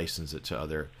trying to license it to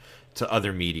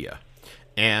other media.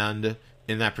 And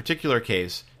in that particular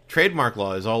case, trademark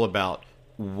law is all about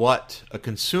what a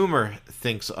consumer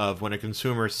thinks of when a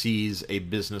consumer sees a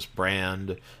business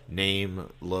brand, name,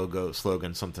 logo,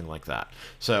 slogan, something like that.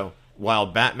 So while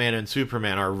Batman and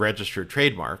Superman are registered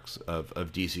trademarks of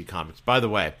DC Comics, by the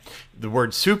way, the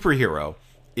word superhero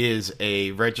is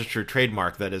a registered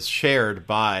trademark that is shared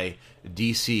by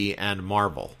DC and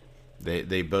Marvel.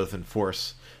 They both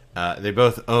enforce, they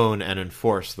both own and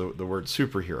enforce the word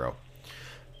superhero.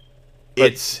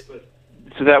 So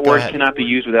that word cannot be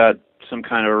used without some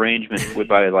kind of arrangement with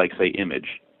by, like, say, Image.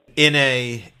 In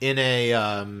a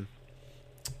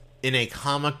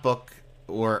comic book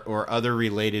or other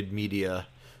related media,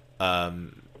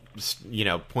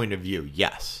 point of view,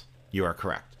 yes, you are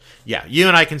correct. Yeah, you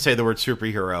and I can say the word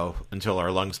superhero until our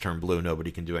lungs turn blue.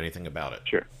 Nobody can do anything about it.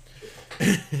 Sure.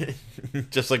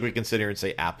 Just like we can sit here and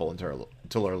say Apple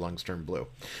until our lungs turn blue.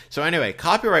 So anyway,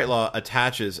 copyright law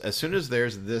attaches as soon as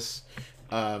there's this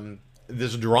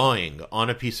this drawing on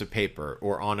a piece of paper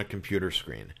or on a computer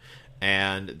screen,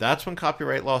 and that's when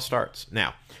copyright law starts.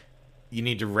 Now, you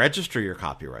need to register your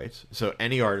copyrights. So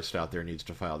any artist out there needs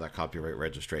to file that copyright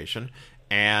registration.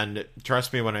 And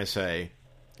trust me when I say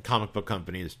comic book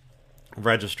companies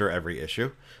register every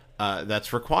issue.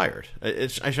 That's required. I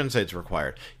shouldn't say it's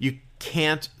required. You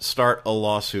can't start a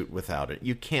lawsuit without it.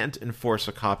 You can't enforce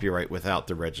a copyright without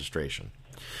the registration.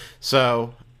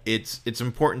 So it's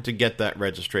important to get that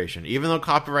registration, even though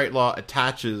copyright law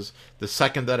attaches the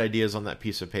second that idea is on that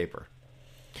piece of paper.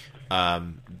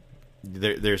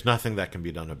 There's nothing that can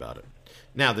be done about it.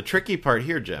 Now, the tricky part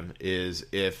here, Jim, is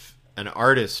if an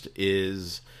artist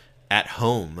is at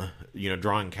home,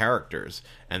 drawing characters,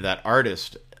 and that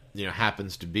artist,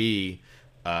 happens to be,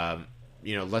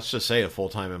 let's just say a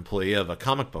full-time employee of a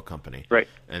comic book company, right?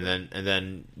 And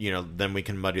then then we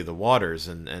can muddy the waters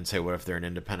and say, what if they're an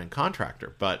independent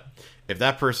contractor? But if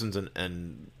that person's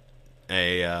an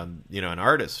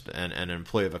artist and an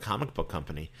employee of a comic book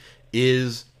company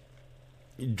is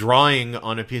drawing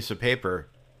on a piece of paper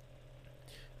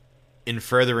in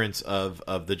furtherance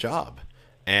of the job,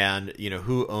 and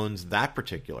who owns that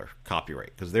particular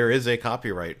copyright? Because there is a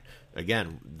copyright,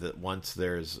 again, that once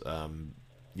there's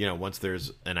once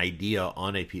there's an idea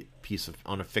on a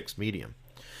on a fixed medium.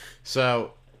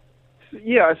 So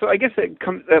I guess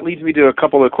that leads me to a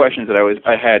couple of questions that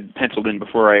I had penciled in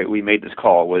before we made this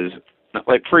call. Was,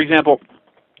 like, for example,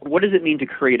 what does it mean to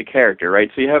create a character,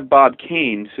 right? So you have Bob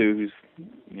Kane, who's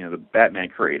the Batman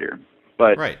creator,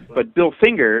 but Bill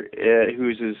Finger,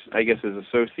 who's his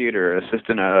associate or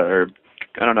assistant, or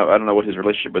I don't know what his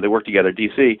relationship, but they work together at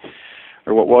DC,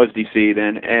 or what was DC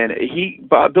then, and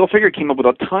Bill Finger came up with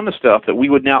a ton of stuff that we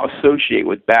would now associate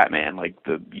with Batman, like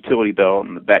the utility belt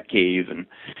and the Batcave, and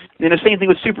the same thing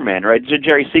with Superman, right?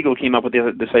 Jerry Siegel came up with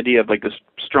this idea of, like, this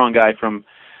strong guy from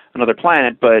another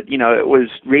planet, but it was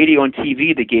radio and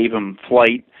TV that gave him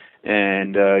flight,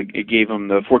 and it gave him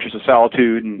the Fortress of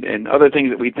Solitude and other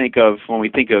things that we think of when we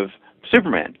think of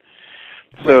Superman.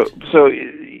 So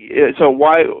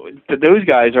why those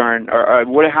guys aren't?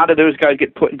 How do those guys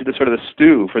get put into the sort of the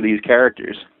stew for these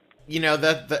characters?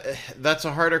 That's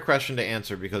a harder question to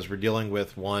answer, because we're dealing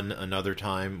with another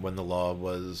time when the law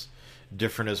was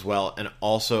different as well, and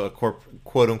also a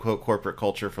quote unquote corporate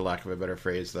culture, for lack of a better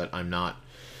phrase, that I'm not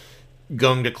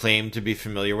going to claim to be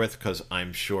familiar with, because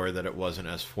I'm sure that it wasn't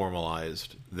as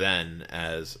formalized then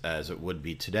as it would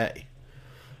be today.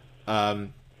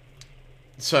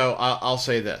 So I'll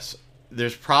say this.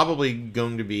 There's probably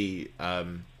going to be,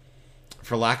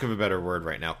 for lack of a better word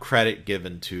right now, credit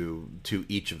given to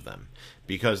each of them,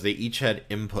 because they each had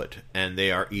input and they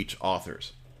are each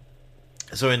authors.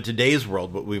 So in today's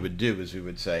world, what we would do is we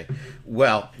would say,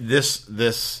 well, this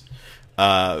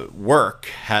work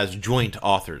has joint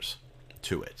authors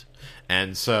to it,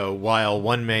 and so while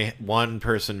one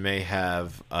person may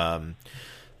have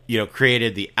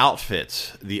created the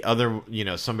outfits, the other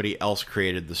somebody else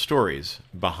created the stories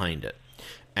behind it,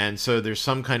 and so there's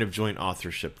some kind of joint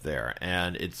authorship there,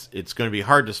 and it's going to be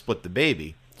hard to split the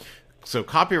baby. So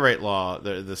copyright law,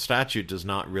 the statute does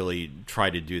not really try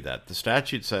to do that. The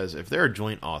statute says if there are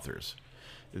joint authors,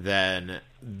 then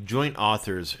joint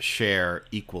authors share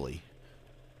equally.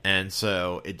 And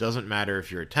so it doesn't matter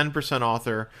if you're a 10%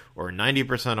 author or a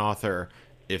 90% author.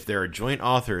 If there are joint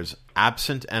authors,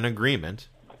 absent an agreement,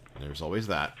 there's always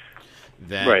that,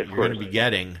 then you're going to be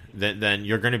getting, then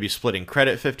you're going to be splitting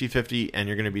credit 50-50, and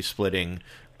you're going to be splitting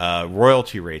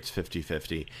royalty rates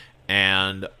 50-50.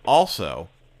 And also,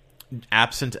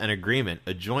 absent an agreement,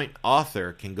 a joint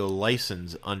author can go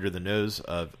license under the nose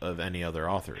of any other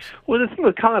authors. Well, the thing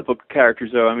with comic book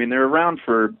characters, though, I mean, they're around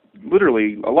for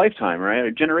literally a lifetime, right?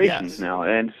 Or generations now.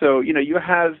 And so, you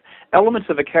have elements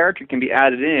of a character can be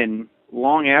added in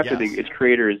long after its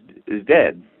creator is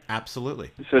dead.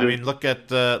 Absolutely. So I mean, look at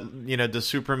does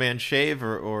Superman shave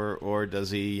or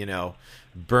does he,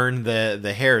 burn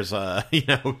the hairs,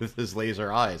 with his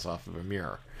laser eyes off of a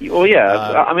mirror? Well,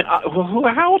 yeah.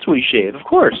 How else would he shave? Of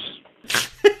course.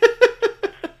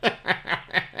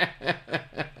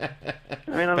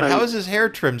 But how is his hair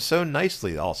trimmed so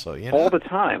nicely? Also, all the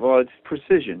time. Well, it's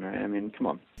precision, right? I mean, come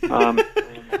on.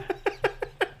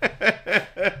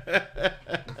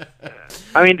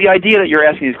 I mean, the idea that you're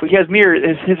asking is, he has mirror.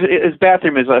 His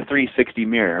bathroom is a 360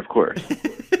 mirror, of course.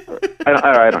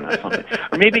 I don't know, something.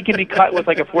 Or maybe it can be cut with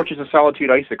like a Fortress of Solitude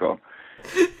icicle.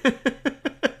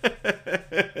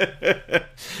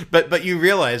 But you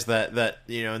realize that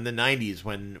in the 90s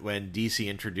when DC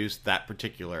introduced that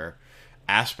particular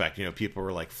aspect, people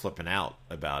were like flipping out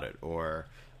about it. Or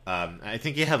I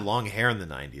think he had long hair in the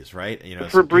 90s, right?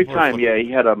 For a brief time, yeah,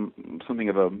 he had something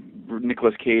of a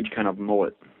Nicolas Cage kind of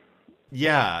mullet.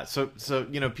 Yeah, so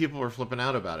people were flipping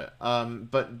out about it.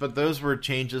 But those were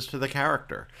changes to the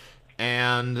character.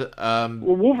 And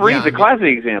Wolverine's a classic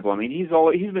example. I mean, he's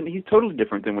totally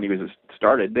different than when he was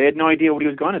started. They had no idea what he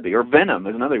was going to be. Or Venom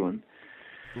is another one.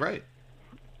 Right.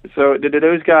 So did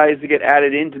those guys get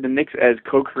added into the mix as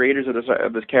co-creators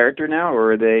of this character now,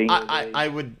 or are they? I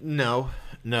would no,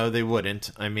 they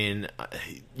wouldn't. I mean,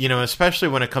 especially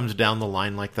when it comes down the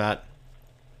line like that.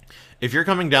 If you're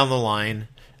coming down the line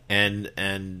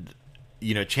and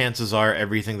chances are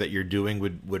everything that you're doing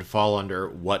would fall under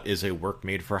what is a work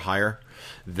made for hire,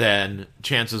 then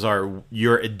chances are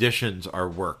your additions are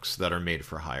works that are made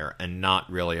for hire and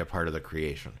not really a part of the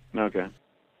creation. Okay.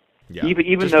 Yeah.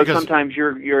 Even though sometimes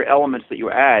your elements that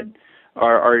you add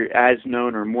are as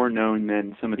known or more known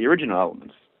than some of the original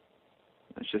elements.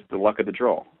 It's just the luck of the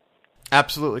draw.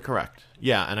 Absolutely correct.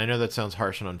 Yeah, and I know that sounds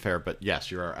harsh and unfair, but yes,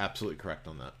 you are absolutely correct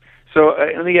on that. So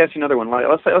let me ask you another one.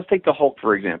 Let's take the Hulk,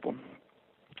 for example.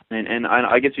 And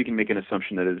I guess you can make an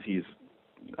assumption that he's.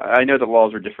 I know the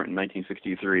laws were different in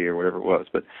 1963 or whatever it was,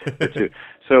 but I don't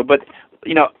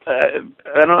know.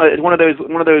 It's one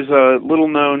of those little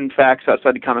known facts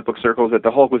outside the comic book circles that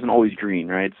the Hulk wasn't always green,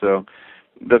 right? So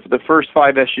the first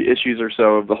 5 issues or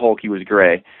so of the Hulk, he was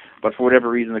gray, but for whatever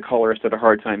reason, the colorist had a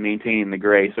hard time maintaining the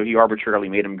gray, so he arbitrarily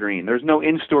made him green. There's no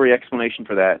in-story explanation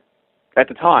for that at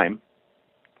the time,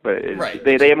 but right.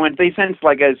 They sense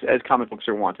like as comic books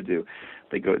are wont to do.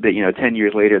 They 10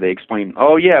 years later, they explain,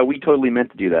 oh yeah, we totally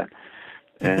meant to do that,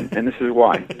 and this is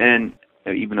why, and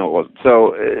even though it wasn't.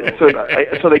 So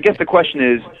I guess the question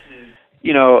is,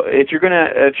 if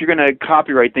you're gonna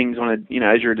copyright things on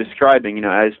as you're describing,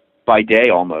 as by day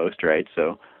almost, right?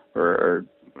 So or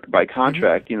by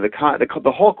contract,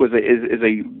 the Hulk is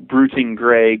a brooding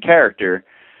gray character.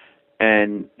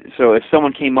 And so if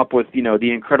someone came up with,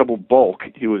 the Incredible Bulk,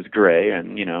 who was gray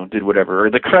and, did whatever, or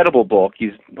the Credible Bulk,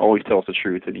 he always tells the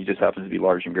truth and he just happens to be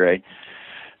large and gray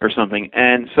or something.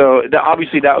 And so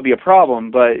obviously that would be a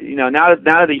problem. But, now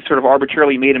that he sort of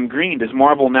arbitrarily made him green, does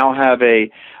Marvel now have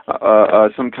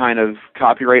some kind of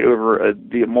copyright over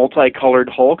the multicolored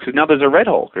Hulk? So now there's a red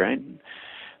Hulk, right?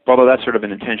 Although that's sort of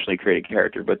an intentionally created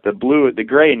character. But the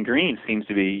gray and green seems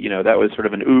to be, that was sort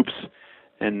of an oops.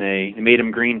 And they made him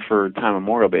green for time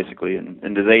immemorial, basically. And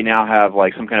do they now have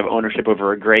like some kind of ownership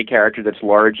over a gray character that's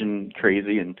large and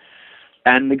crazy, and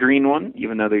the green one,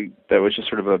 even though that was just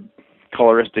sort of a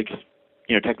coloristic,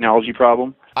 technology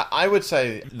problem? I would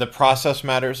say the process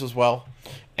matters as well.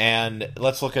 And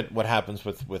let's look at what happens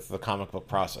with the comic book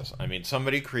process. I mean,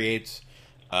 somebody creates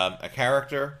a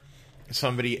character.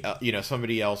 Somebody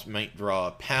else might draw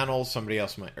a panel. Somebody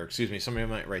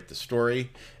might write the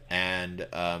story. And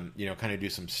kind of do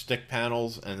some stick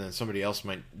panels, and then somebody else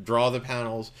might draw the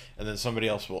panels, and then somebody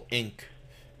else will ink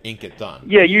it done.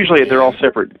 Yeah, usually they're all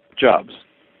separate jobs.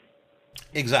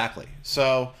 Exactly.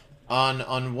 So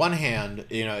on one hand,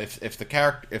 if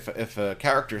a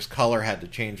character's color had to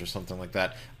change or something like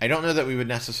that, I don't know that we would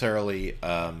necessarily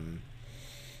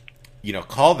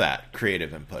call that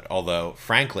creative input. Although,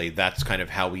 frankly, that's kind of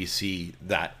how we see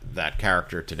that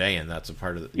character today, and that's a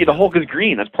part of the Hulk is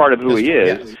green. That's part of who he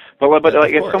is. Yes. But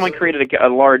like, if someone created a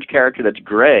large character that's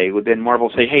gray, would then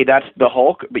Marvel say, "Hey, that's the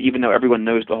Hulk"? But even though everyone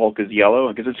knows the Hulk is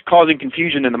yellow, because it's causing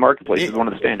confusion in the marketplace, is one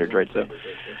of the standards, right? So,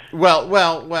 well,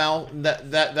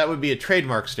 that would be a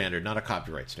trademark standard, not a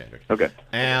copyright standard. Okay.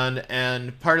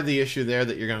 And part of the issue there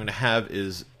that you're going to have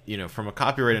is, from a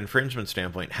copyright infringement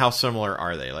standpoint, how similar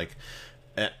are they? Like,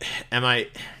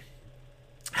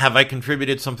 have I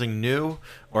contributed something new,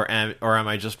 or am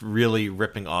I just really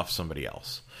ripping off somebody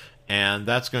else? And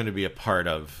that's going to be a part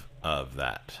of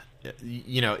that.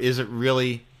 Is it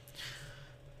really?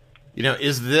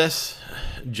 Is this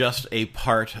just a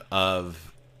part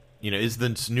of? Is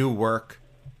this new work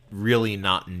really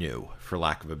not new, for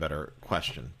lack of a better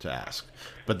question to ask?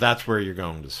 But that's where you're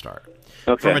going to start.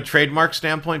 Okay. From a trademark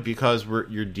standpoint, because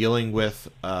you're dealing with,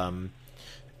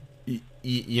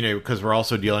 because we're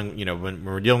also dealing, when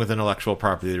we're dealing with intellectual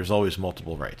property, there's always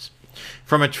multiple rights.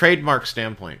 From a trademark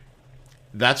standpoint,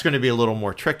 that's going to be a little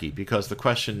more tricky, because the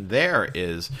question there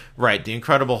is, right, the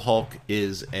Incredible Hulk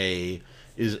is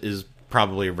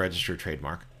probably a registered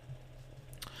trademark,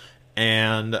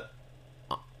 and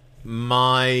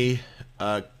my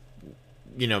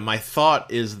my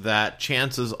thought is that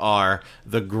chances are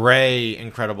the gray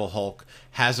Incredible Hulk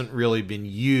hasn't really been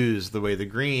used the way the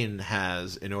green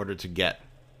has in order to get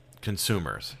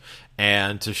consumers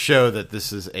and to show that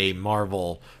this is a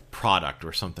Marvel product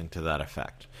or something to that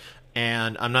effect.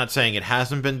 And I'm not saying it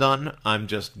hasn't been done. I'm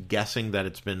just guessing that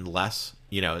it's been less.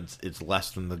 It's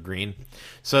less than the green.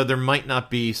 So there might not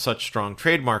be such strong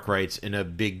trademark rights in a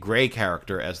big gray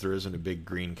character as there is in a big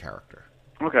green character.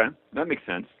 Okay, that makes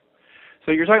sense.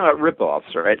 So you're talking about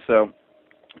rip-offs, right? So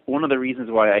one of the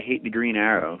reasons why I hate the Green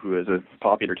Arrow, who is a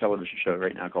popular television show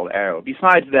right now called Arrow,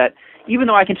 besides that, even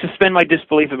though I can suspend my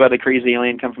disbelief about a crazy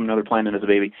alien come from another planet as a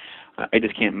baby, I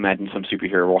just can't imagine some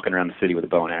superhero walking around the city with a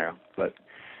bow and arrow. But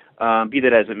be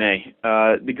that as it may,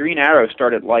 the Green Arrow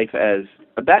started life as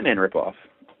a Batman ripoff,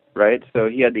 right? So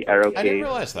he had the Arrow Cave. I didn't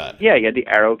realize that. Yeah, he had the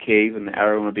Arrow Cave and the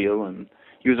Arrowmobile, and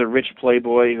he was a rich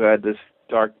playboy who had this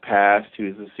dark past, who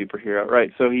was a superhero,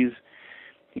 right? So he's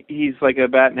like a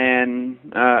Batman.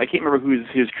 I can't remember who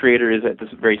his creator is at this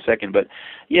very second, but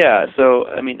yeah. So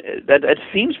I mean, that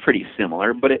seems pretty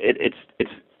similar, but it's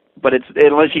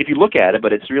unless if you look at it,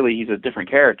 but it's really he's a different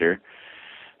character.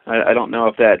 I don't know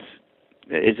if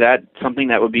is that something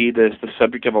that would be the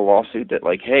subject of a lawsuit that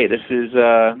like, hey, this is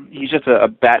he's just a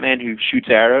Batman who shoots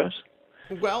arrows.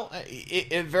 Well,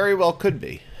 it very well could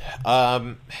be.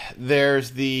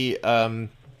 There's the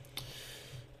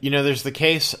there's the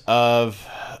case of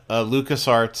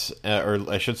LucasArts, or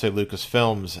I should say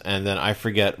Lucasfilms, and then I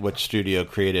forget which studio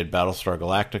created Battlestar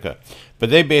Galactica, but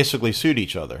they basically sued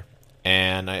each other,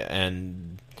 and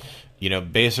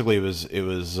basically it was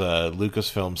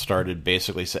Lucasfilm started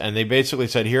basically, and they basically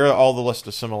said, here are all the list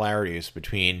of similarities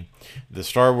between the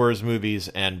Star Wars movies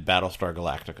and Battlestar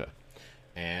Galactica,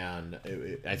 and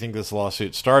I think this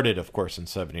lawsuit started, of course, in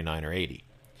 79 or 80.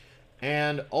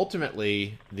 And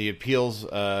ultimately, the appeals,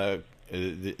 the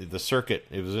circuit,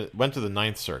 went to the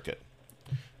Ninth Circuit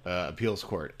appeals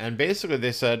court, and basically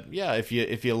they said, yeah, if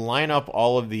you line up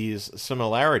all of these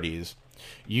similarities,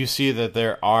 you see that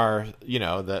there are,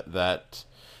 that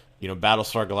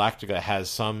Battlestar Galactica has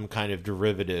some kind of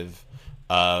derivative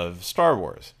of Star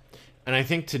Wars, and I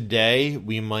think today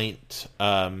we might,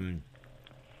 our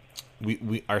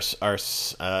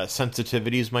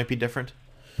sensitivities might be different.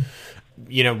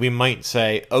 We might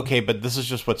say, okay, but this is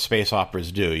just what space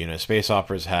operas do. Space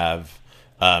operas have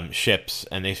ships,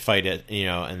 and they fight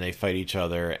and they fight each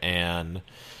other, and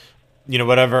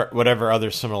whatever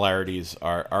other similarities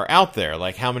are out there.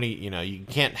 Like how many, you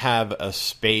can't have a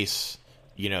space,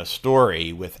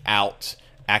 story without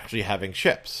actually having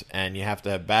ships, and you have to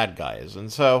have bad guys,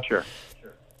 and so sure.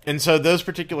 And so those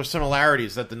particular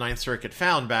similarities that the Ninth Circuit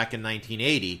found back in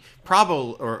 1980,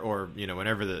 probably, or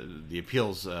whenever the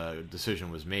appeals decision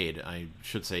was made, I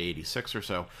should say 86 or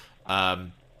so,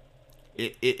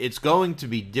 it's going to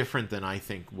be different than I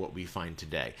think what we find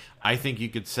today. I think you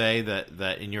could say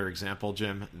that in your example,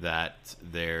 Jim, that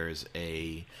there's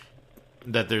a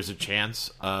chance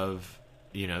of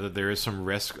that there is some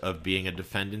risk of being a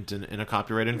defendant in a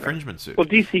copyright infringement suit. Well,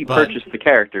 DC purchased the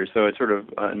character, so it sort of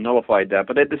nullified that.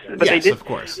 But yes, they did, of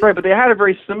course. Right, but they had a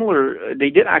very similar. They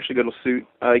did actually go to suit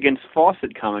against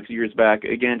Fawcett Comics years back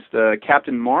against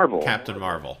Captain Marvel. Captain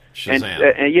Marvel,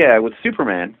 Shazam. And yeah, with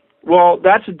Superman. Well,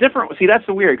 that's a different. See, that's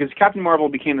the weird, because Captain Marvel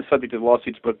became the subject of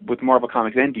lawsuits, but with Marvel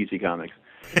Comics and DC Comics,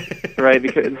 right?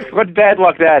 Because what bad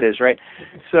luck that is, right?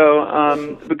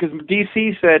 So, because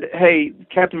DC said, "Hey,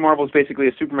 Captain Marvel is basically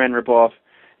a Superman ripoff,"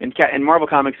 and Marvel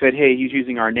Comics said, "Hey, he's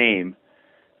using our name,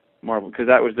 Marvel," because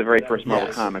that was the very first Marvel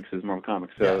Yes. Comics is Marvel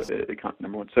Comics. So, Yes.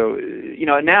 number one. So,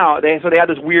 now they had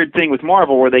this weird thing with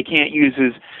Marvel where they can't use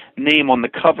his name on the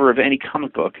cover of any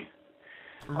comic book.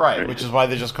 Right, which is why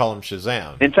they just call him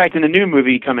Shazam. In fact, in the new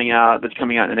movie that's coming out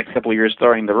in the next couple of years,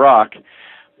 starring The Rock,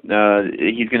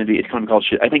 it's going to be called.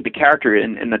 I think the character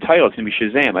in the title is going to be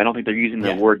Shazam. I don't think they're using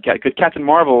the word because Captain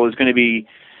Marvel is going to be,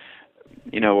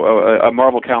 a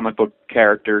Marvel comic book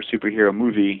character superhero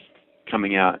movie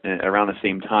coming out around the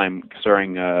same time,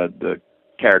 starring the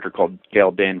character called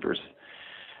Gail Danvers.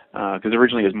 Because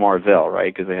originally it was Marvel,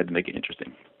 right? Because they had to make it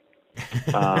interesting.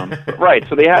 Right.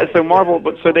 So Marvel, he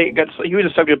was a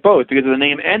subject of both because of the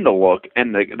name and the look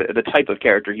and the type of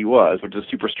character he was, which is a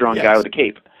super strong guy with a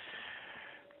cape.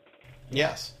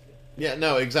 Yes. Yeah.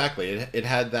 No. Exactly. It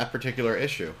had that particular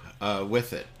issue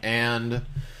with it, and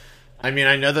I mean,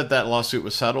 I know that lawsuit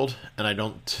was settled, and I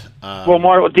don't. Well,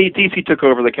 Marvel DC took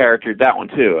over the character, that one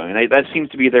too. I mean, that seems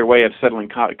to be their way of settling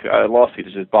lawsuits,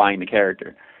 is just buying the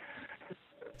character.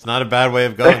 It's not a bad way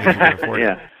of going if you can afford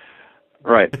yeah. it.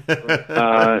 Right. But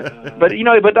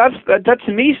that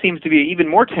to me seems to be even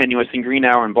more tenuous than Green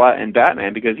Arrow and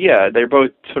Batman, because they're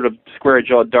both sort of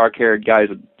square-jawed, dark-haired guys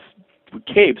with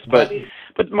capes. But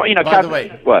by the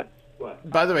way, what?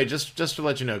 By the way, just to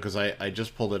let you know, because I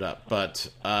just pulled it up, but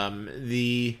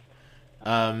the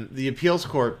appeals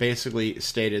court basically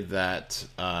stated that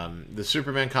the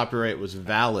Superman copyright was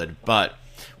valid, but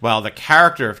while the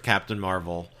character of Captain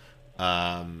Marvel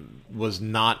was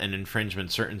not an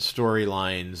infringement, certain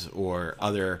storylines or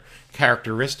other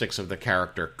characteristics of the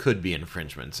character could be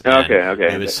infringements. And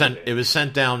okay. It was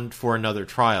sent down for another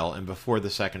trial, and before the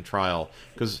second trial,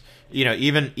 because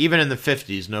even in the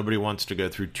 50s, nobody wants to go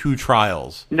through two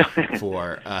trials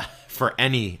for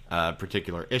any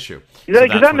particular issue.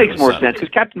 Because that makes more sense. Because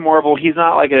Captain Marvel, he's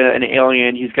not like an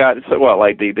alien. He's got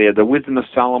like the wisdom of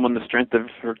Solomon, the strength of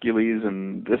Hercules,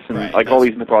 and this and right, all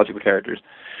these mythological characters.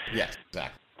 Yes,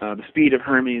 exactly. The speed of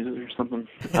Hermes or something.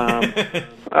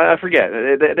 I forget.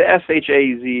 The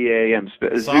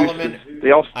SHAZAM. Solomon. Zeus,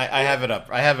 they all. I have it up.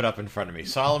 I have it up in front of me.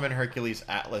 Solomon, Hercules,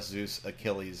 Atlas, Zeus,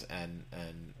 Achilles, and.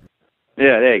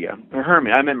 Yeah, there you go.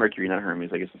 Hermes. I meant Mercury, not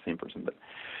Hermes. I guess the same person, but.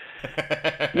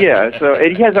 Yeah. So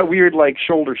and he has that weird like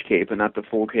shoulders cape and not the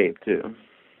full cape too.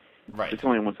 Right. It's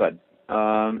only on one side.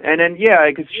 And then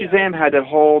because Shazam had that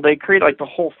whole. They created like the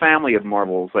whole family of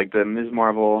Marvels, like the Ms.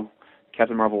 Marvel.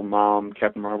 Captain Marvel mom,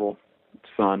 Captain Marvel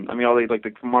son. I mean, all like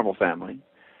the Marvel family.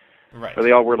 Right. So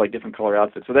they all wear like different color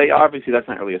outfits. So they obviously that's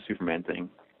not really a Superman thing.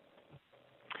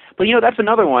 But that's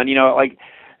another one. Like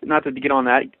not to get on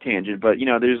that tangent, but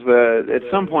there's at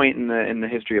some point in the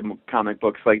history of comic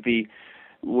books, like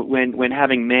when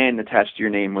having man attached to your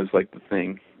name was like the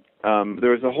thing.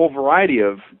 There was a whole variety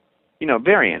of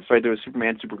variants. Right. There was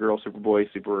Superman, Supergirl, Superboy,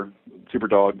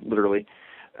 Superdog, literally.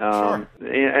 Sure.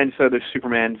 And so there's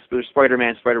Superman, there's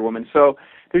Spider-Man, Spider-Woman. So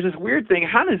there's this weird thing.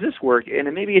 How does this work?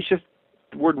 And maybe it's just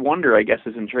the word wonder, I guess,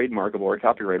 isn't trademarkable or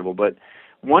copyrightable. But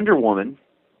Wonder Woman,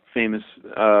 famous,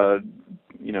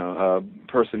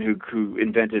 person who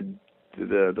invented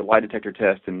the lie detector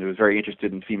test and was very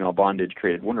interested in female bondage,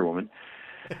 created Wonder Woman,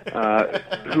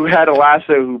 who had a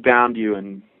lasso who bound you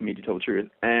and made you tell the truth.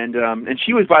 And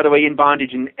she was, by the way, in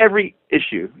bondage in every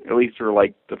issue, at least for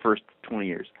like the first 20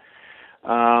 years.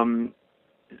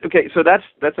 Okay, so that's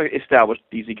an established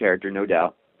DC character, no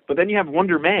doubt. But then you have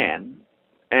Wonder Man,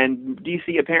 and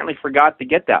DC apparently forgot to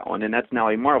get that one, and that's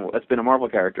now that's been a Marvel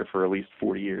character for at least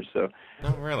 40 years. So.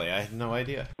 No, really, I had no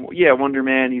idea. Yeah, Wonder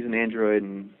Man, he's an android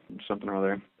and something or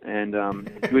other, and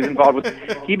he was involved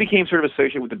he became sort of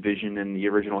associated with the Vision and the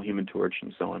original Human Torch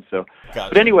and so on. So, gotcha.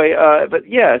 But anyway,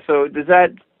 so does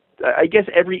that? I guess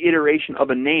every iteration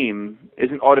of a name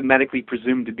isn't automatically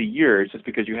presumed to be yours just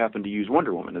because you happen to use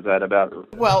Wonder Woman. Is that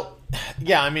about? Well,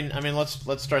 yeah. I mean,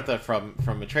 let's start that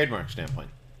from a trademark standpoint.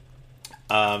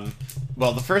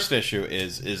 Well, the first issue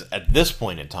is at this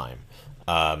point in time,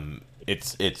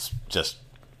 it's just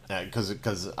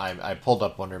because I pulled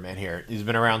up Wonder Man here. He's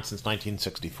been around since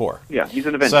 1964. Yeah, he's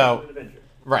an Avenger. So,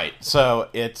 right. So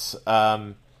it's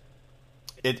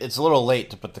it's a little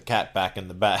late to put the cat back in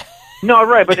the bag. No,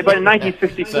 right, but in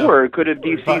 1964, could have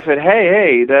DC said,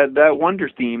 "Hey, that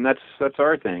Wonder theme, that's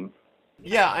our thing."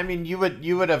 Yeah, I mean, you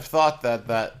would have thought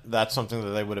that's something that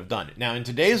they would have done. Now, in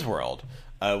today's world,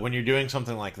 when you're doing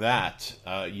something like that,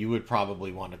 you would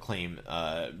probably want to claim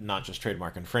not just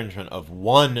trademark infringement of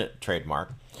one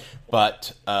trademark,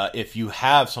 but if you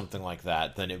have something like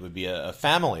that, then it would be a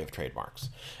family of trademarks.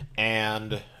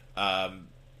 And to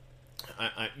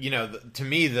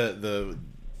me,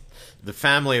 the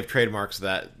family of trademarks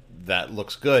that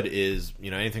looks good is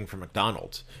anything from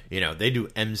McDonald's. They do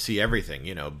MC everything.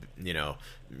 Chicken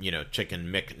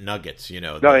McNuggets.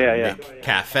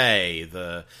 McCafe.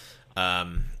 The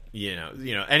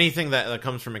anything that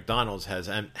comes from McDonald's has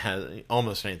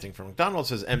almost anything from McDonald's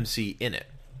has MC in it.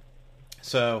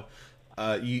 So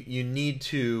you need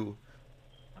to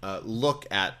look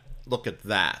at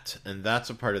that, and that's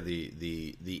a part of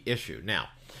the issue. Now,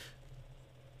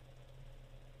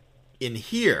 in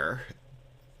here,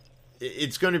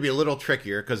 it's going to be a little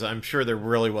trickier because I'm sure there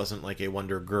really wasn't like a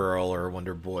Wonder Girl or a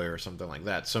Wonder Boy or something like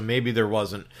that. So maybe there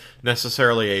wasn't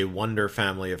necessarily a Wonder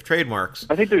family of trademarks.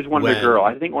 I think there's Wonder Girl.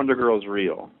 I think Wonder Girl is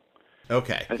real.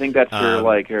 Okay. I think that's her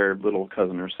little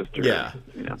cousin or sister. Yeah.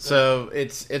 So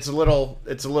it's a little.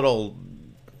 I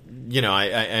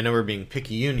know we're being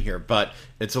picayune here, but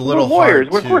it's a little lawyers.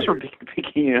 hard. Of course, we're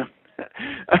picayune.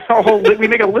 We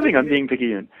make a living on being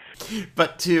picayune.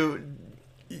 But to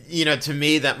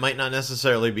me, that might not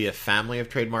necessarily be a family of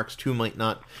trademarks. Two might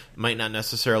not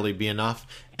necessarily be enough.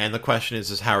 And the question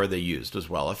is how are they used as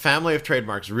well? A family of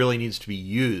trademarks really needs to be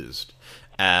used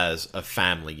as a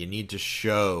family. You need to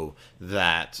show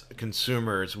that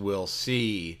consumers will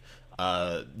see,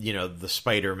 the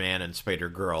Spider-Man and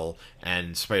Spider-Girl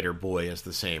and Spider-Boy as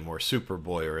the same, or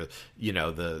Superboy, or,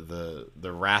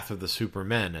 the Wrath of the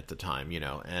Supermen at the time,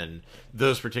 and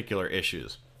those particular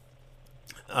issues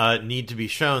need to be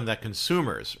shown that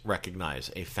consumers recognize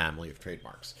a family of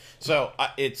trademarks. So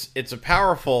it's a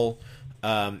powerful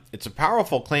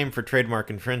claim for trademark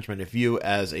infringement if you,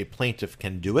 as a plaintiff,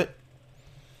 can do it.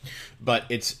 But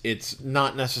it's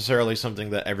not necessarily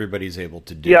something that everybody's able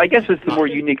to do. Yeah, I guess it's the more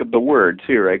unique of the word,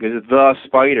 too, right? Because the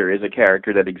Spider is a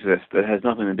character that exists that has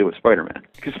nothing to do with Spider-Man.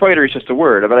 Because Spider is just a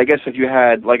word. But I guess if you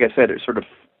had, like I said, it's sort of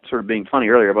being funny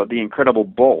earlier about the Incredible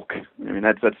Bulk. I mean,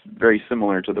 that's very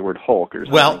similar to the word Hulk or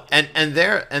something. Well, and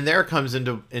there comes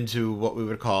into what we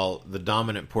would call the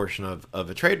dominant portion of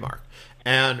a trademark.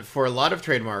 And for a lot of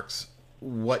trademarks,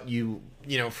 for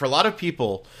a lot of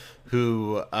people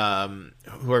who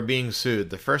are being sued,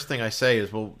 the first thing I say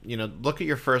is, well, look at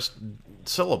your first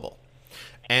syllable,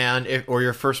 or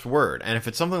your first word, and if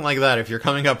it's something like that, if you're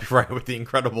coming up right with the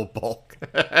Incredible Bulk,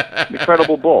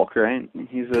 Incredible Bulk, right?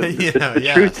 He's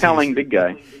the truth-telling big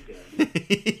guy.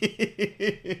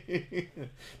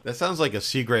 That sounds like a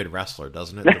C-grade wrestler,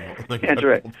 doesn't it? That's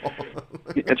right.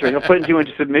 That's right. He'll put you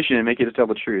into submission and make you to tell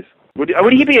the truth.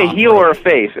 Would he be a heel or a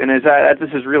face? And this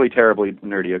is really terribly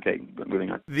nerdy. Okay, moving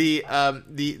on.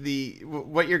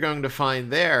 What you're going to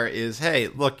find there is, hey,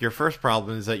 look, your first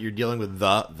problem is that you're dealing with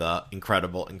the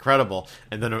incredible,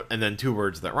 and then two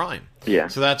words that rhyme. Yeah.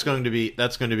 So that's going to be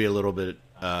a little bit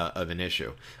of an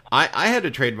issue. I had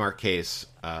a trademark case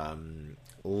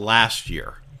last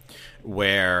year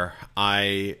where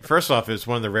first off, it's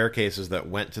one of the rare cases that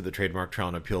went to the Trademark Trial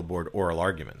and Appeal Board oral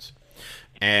arguments.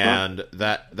 And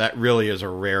that really is a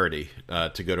rarity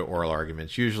to go to oral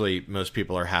arguments. Usually most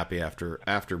people are happy after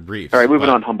briefs. All right, moving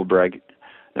on, humble brag.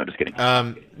 No, just kidding.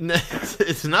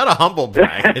 It's not a humble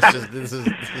brag. It's just this is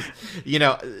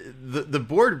the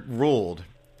board ruled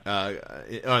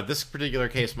this particular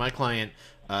case. My client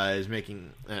is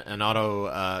making an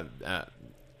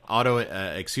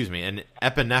an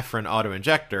epinephrine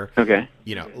auto-injector. Okay.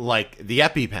 Like the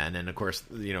EpiPen, and of course,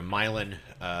 Mylan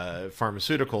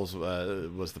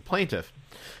Pharmaceuticals was the plaintiff,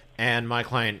 and my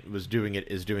client is doing it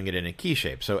in a key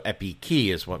shape. So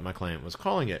EpiKey is what my client was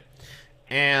calling it,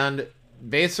 and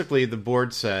basically the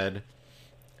board said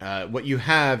what you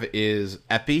have is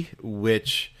Epi,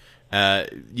 which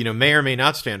may or may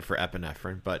not stand for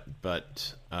epinephrine, but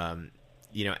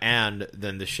and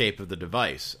then the shape of the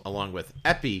device, along with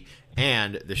Epi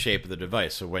and the shape of the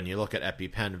device. So when you look at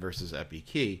EpiPen versus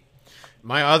EpiKey,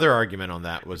 my other argument on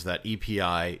that was that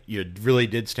EPI really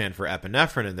did stand for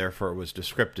epinephrine, and therefore it was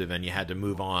descriptive, and you had to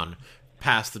move on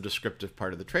past the descriptive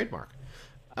part of the trademark.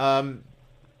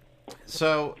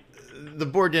 So the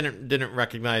board didn't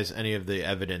recognize any of the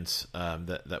evidence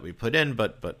that we put in,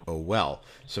 but oh well.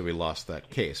 So we lost that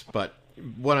case. But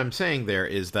what I'm saying there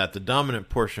is that the dominant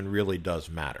portion really does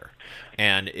matter.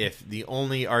 And if the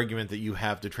only argument that you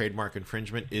have to trademark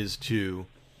infringement is to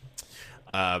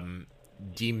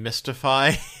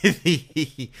demystify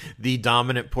the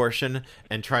dominant portion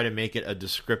and try to make it a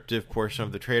descriptive portion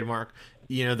of the trademark,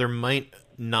 there might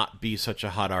not be such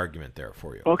a hot argument there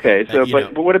for you. Okay, so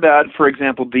but what about, for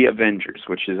example, The Avengers,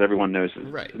 which is everyone knows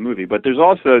is the movie, but there's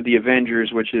also The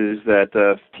Avengers, which is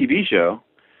that TV show.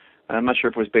 I'm not sure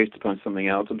if it was based upon something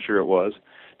else. I'm sure it was. Do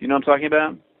you know what I'm talking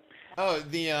about? Oh,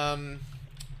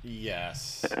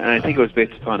 yes. And I think it was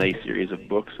based upon a series of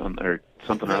books or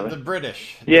something like that. The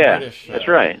British. That's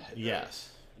right. Yes.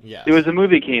 There was a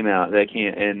movie came out that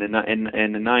came in the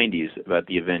 90s about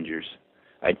the Avengers,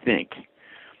 I think,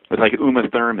 with like Uma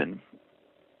Thurman.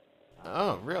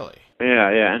 Oh, really?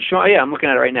 Yeah, and Sean. Yeah, I'm looking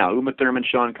at it right now. Uma Thurman,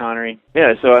 Sean Connery.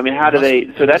 Yeah, so I mean, how do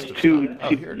they? So that's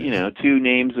two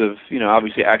names of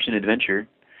obviously action adventure.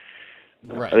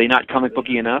 Right. Are they not comic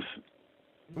booky enough?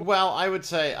 Well, I would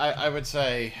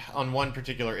say on one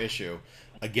particular issue,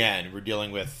 again, we're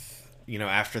dealing with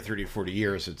after 30 or 40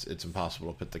 years, it's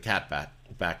impossible to put the cat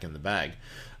back in the bag.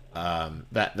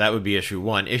 That would be issue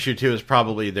one. Issue two is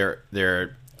probably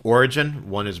their origin.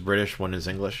 One is British, one is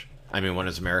English. One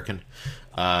is American.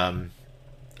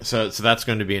 So that's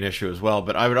going to be an issue as well.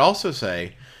 But I would also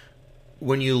say,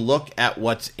 when you look at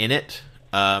what's in it,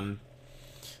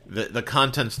 the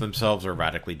contents themselves are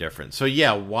radically different. So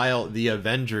yeah, while the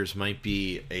Avengers might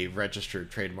be a registered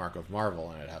trademark of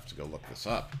Marvel, and I'd have to go look this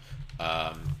up.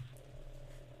 And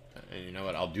you know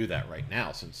what? I'll do that right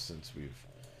now since we've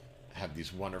have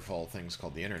these wonderful things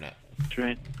called the internet. That's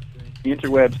right. The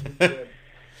interwebs.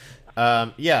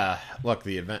 Yeah, look,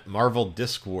 Marvel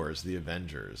Disc Wars, The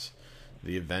Avengers.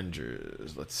 The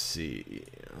Avengers. Let's see.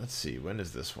 When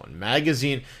is this one?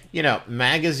 Magazine.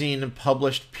 Magazine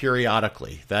published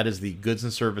periodically. That is the goods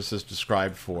and services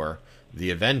described for the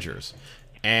Avengers.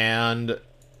 And,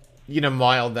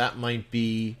 while that might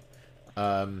be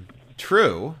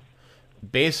true,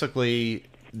 basically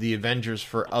the Avengers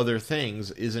for other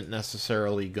things isn't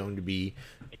necessarily going to be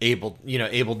able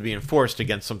to be enforced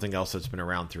against something else that's been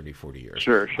around 30, 40 years.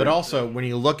 Sure. But also, when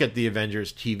you look at the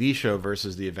Avengers TV show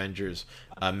versus the Avengers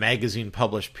magazine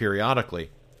published periodically,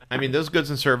 I mean, those goods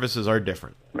and services are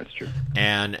different. That's true.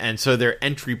 And so their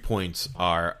entry points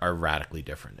are radically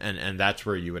different. And that's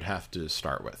where you would have to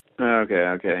start with.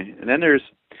 Okay. And then there's...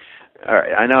 All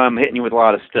right, I know I'm hitting you with a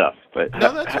lot of stuff, but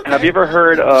No, that's okay. have you ever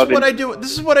heard of...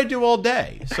 This is what I do all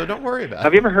day, so don't worry about it.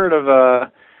 Have you ever heard of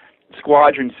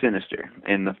Squadron Sinister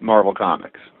in the Marvel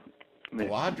Comics?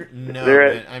 Squadron? No,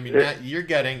 man. I mean, you're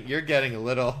getting a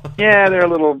little... Yeah, they're a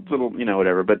little,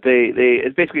 whatever. But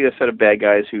it's basically a set of bad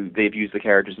guys who they've used the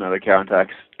characters in other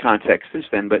contexts since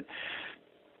then. But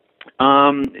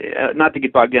not to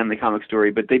get bogged down in the comic story,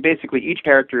 but they basically, each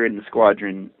character in the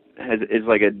Squadron is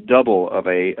like a double of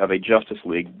a Justice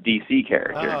League DC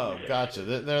character. Oh, gotcha.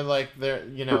 They're like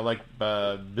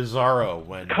Bizarro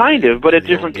when kind of, but it's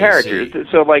different characters.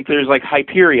 So like there's like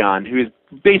Hyperion, who's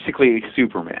basically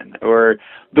Superman, or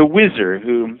the Wizard,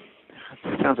 who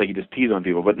sounds like he just pees on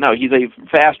people, but no, he's a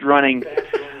fast-running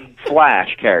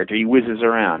Flash character. He whizzes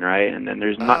around, right? And then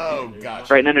there's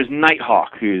gotcha. Right, and then there's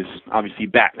Nighthawk, who's obviously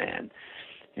Batman.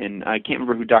 And I can't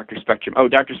remember who Dr. Spectrum. Oh,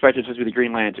 Dr. Spectrum's supposed to be the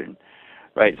Green Lantern.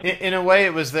 Right. In a way,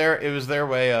 it was their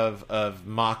way of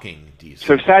mocking DC.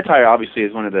 So satire obviously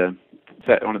is one of the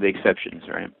exceptions,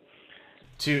 right?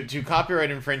 To copyright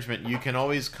infringement, you can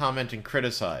always comment and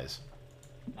criticize,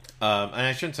 and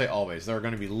I shouldn't say always. There are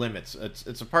going to be limits.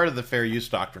 It's a part of the fair use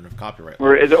doctrine of copyright.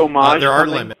 Or is it homage? There are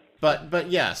limits, but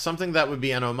yeah, something that would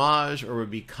be an homage or would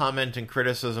be comment and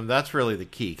criticism. That's really the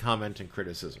key: comment and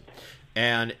criticism.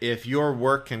 And if your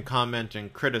work can comment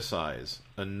and criticize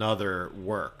another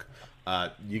work,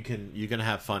 you can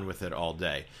have fun with it all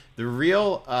day. The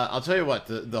real, I'll tell you what,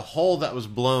 the hole that was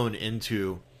blown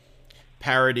into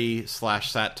parody /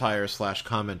 satire /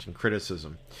 comment and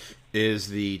criticism is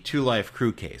the Two Life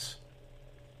Crew case,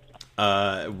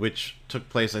 which took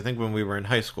place, I think, when we were in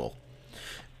high school.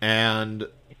 And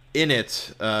in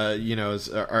it,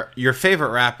 your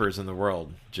favorite rappers in the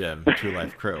world, Jim, Two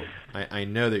Life Crew, I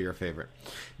know they're your favorite,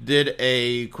 did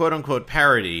a quote-unquote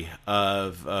parody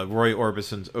of Roy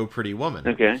Orbison's Oh Pretty Woman.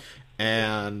 Okay.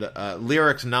 And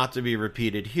lyrics not to be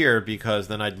repeated here because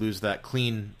then I'd lose that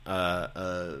clean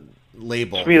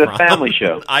label It's the Family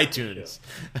Show. iTunes.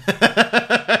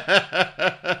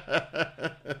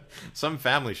 Some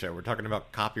Family Show. We're talking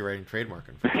about copyright and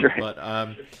trademarking.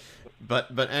 Right.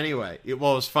 But anyway, it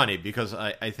was funny because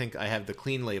I think I have the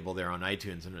clean label there on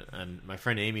iTunes, and my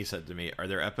friend Amy said to me, "Are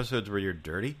there episodes where you're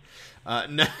dirty?"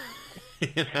 No.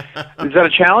 Is that a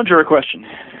challenge or a question?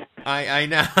 I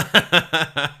know.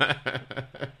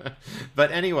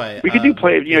 But anyway, we could do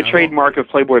trademark of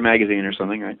Playboy magazine or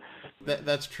something, right?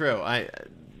 That's true.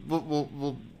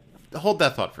 We'll hold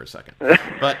that thought for a second.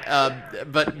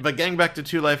 But getting back to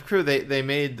Two Life Crew, they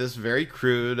made this very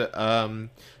crude,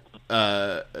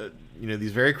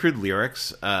 these very crude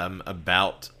lyrics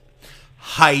about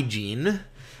hygiene.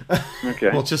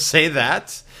 Okay. We'll just say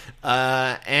that.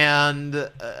 And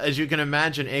as you can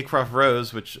imagine, Acroft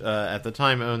Rose, which at the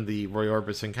time owned the Roy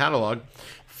Orbison catalog,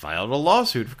 filed a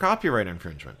lawsuit for copyright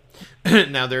infringement.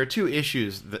 Now, there are two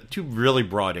really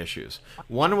broad issues.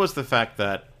 One was the fact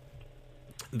that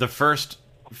the first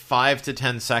 5 to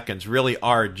 10 seconds really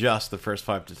are just the first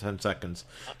 5 to 10 seconds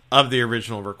of the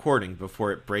original recording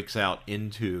before it breaks out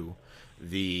into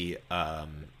the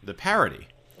parody,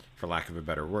 for lack of a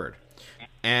better word.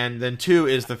 And then two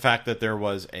is the fact that there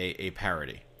was a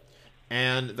parody.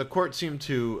 And the court seemed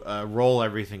to roll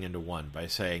everything into one by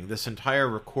saying this entire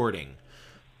recording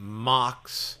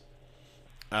mocks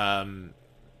the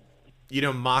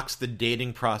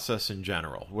dating process in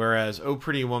general. Whereas Oh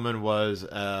Pretty Woman was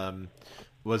an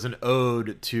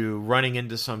ode to running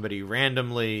into somebody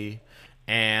randomly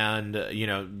and,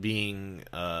 being,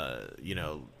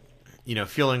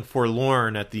 feeling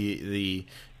forlorn at the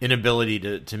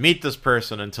inability to meet this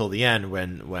person until the end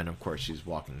when of course she's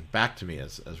walking back to me,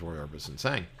 as Roy Orbison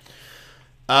sang.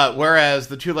 Whereas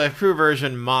the Two Life Crew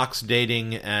version mocks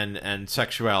dating and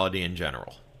sexuality in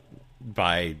general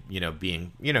by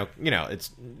being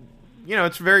it's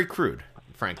very crude,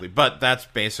 frankly. But that's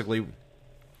basically,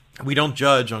 we don't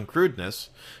judge on crudeness.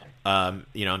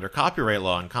 Under copyright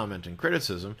law and comment and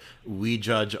criticism, we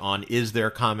judge on, is there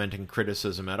comment and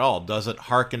criticism at all? Does it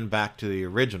harken back to the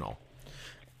original?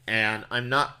 And I'm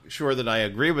not sure that I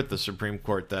agree with the Supreme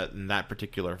Court that in that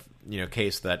particular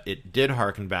case that it did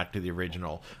harken back to the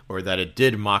original or that it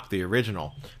did mock the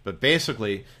original. But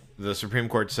basically, the Supreme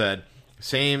Court said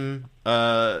same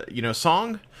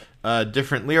song,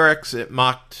 different lyrics. It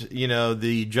mocked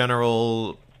the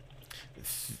general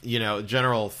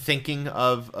thinking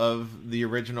of the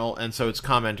original, and so it's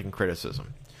comment and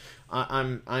criticism.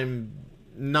 I'm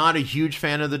not a huge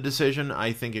fan of the decision.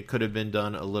 I think it could have been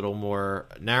done a little more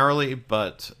narrowly,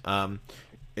 but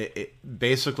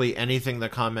basically anything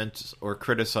that comments or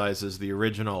criticizes the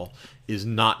original is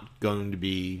not going to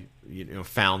be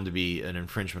found to be an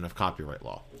infringement of copyright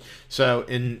law. So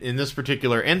in this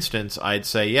particular instance, I'd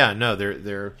say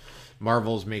they're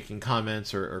Marvel's making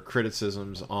comments or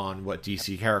criticisms on what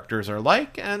DC characters are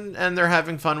like, and they're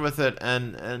having fun with it,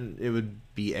 and it would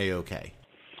be a-okay.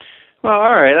 Well,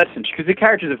 all right, that's interesting, because the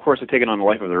characters, of course, have taken on a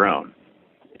life of their own.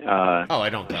 I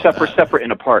don't doubt that. Separate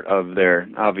and apart of their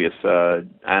obvious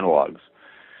analogs.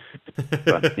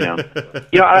 But,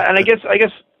 and I guess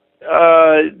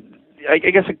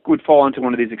it would fall into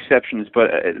one of these exceptions.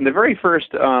 But in the very first,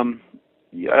 I don't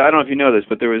know if you know this,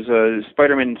 but there was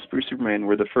Spider-Man and Superman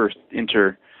were the first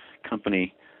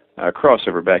inter-company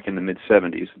crossover back in the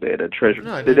mid-'70s. They had a treasury.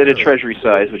 No, they did a treasury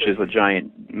size, which is a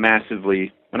giant,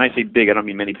 massively. When I say big, I don't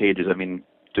mean many pages. I mean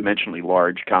dimensionally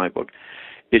large comic book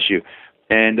issue.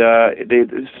 And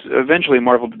eventually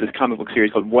Marvel did this comic book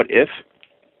series called What If,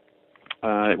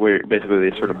 where basically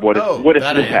they sort of what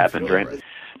if this happened, right?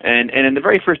 And in the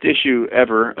very first issue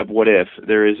ever of What If,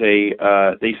 there is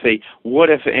they say, what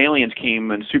if aliens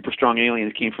came and super strong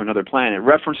aliens came from another planet,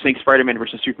 referencing Spider-Man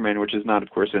versus Superman, which is not, of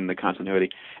course, in the continuity.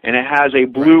 And it has a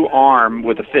blue arm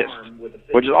with a fist,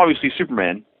 which is obviously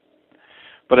Superman.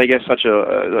 But I guess such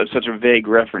a vague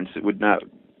reference, it would not,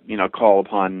 call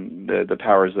upon the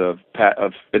powers of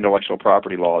intellectual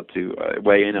property law to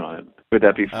weigh in on it. Would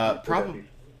that be? Probably.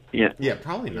 Yeah,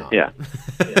 probably not. Yeah.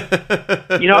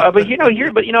 But I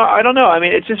don't know. I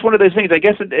mean, it's just one of those things. I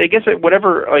guess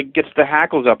whatever gets the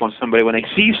hackles up on somebody when they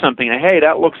see something. And, hey,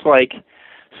 that looks like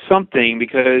something,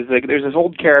 because there's this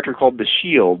old character called the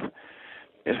Shield,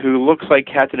 who looks like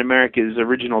Captain America's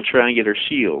original triangular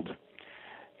shield,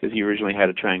 because he originally had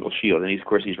a triangle shield, and he's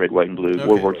red, white, and blue, okay.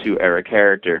 World War II era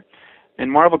character.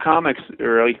 And Marvel Comics,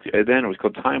 or then it was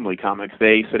called Timely Comics,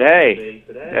 they said, hey,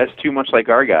 that's too much like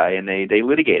our guy, and they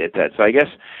litigated that. So I guess,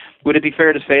 would it be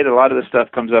fair to say that a lot of the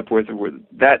stuff comes up with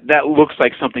that looks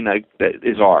like something that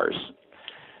is ours,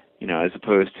 as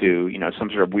opposed to, some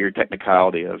sort of weird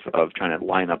technicality of trying to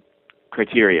line up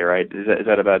criteria, right? Is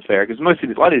that about fair? Because a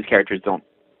lot of these characters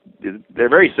they're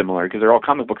very similar because they're all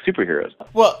comic book superheroes.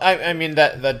 Well, I mean,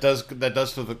 that does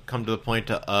come to the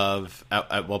point of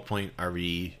at what point are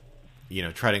we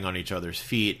treading on each other's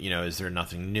feet? Is there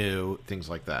nothing new? Things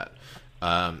like that.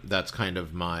 That's kind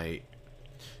of my,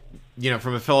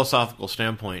 from a philosophical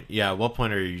standpoint, at what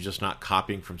point are you just not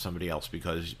copying from somebody else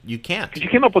because you can't? Because you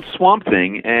came up with Swamp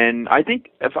Thing, and I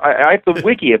think, if I have to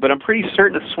wiki it, but I'm pretty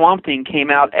certain that Swamp Thing came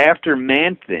out after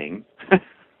Man-Thing,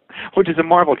 which is a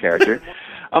Marvel character.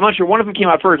 I'm not sure one of them came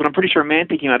out first, but I'm pretty sure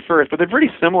Man-Thing came out first. But they're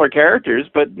pretty similar characters.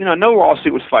 But no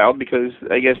lawsuit was filed because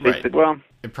I guess they said, well,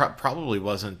 it probably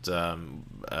wasn't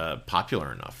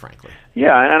popular enough, frankly.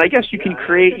 Yeah, and I guess you can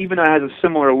create, even though it has a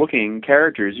similar looking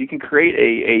characters, you can create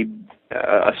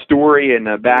a story and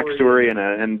a backstory and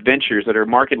adventures that are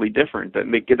markedly different that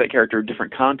give that character a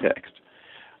different context,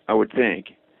 I would think.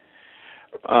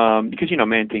 Because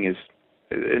Man-Thing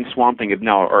and Swamp Thing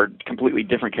are completely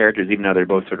different characters, even though they're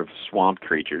both sort of swamp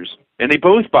creatures. And they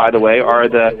both, by the way, are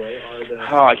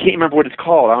I can't remember what it's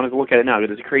called. I want to look at it now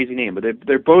because it's a crazy name. But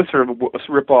they're both sort of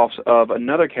rip-offs of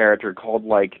another character called,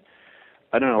 like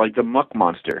the Muck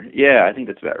Monster. Yeah, I think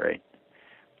that's about right.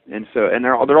 And so, and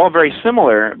they're all very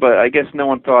similar, but I guess no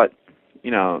one thought,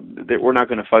 that we're not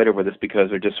going to fight over this because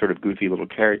they're just sort of goofy little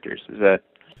characters. Is that?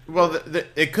 Well,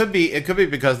 it could be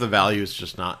because the value is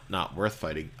just not worth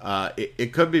fighting.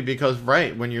 It could be because,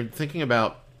 right, when you're thinking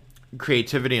about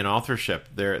creativity and authorship,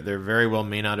 there very well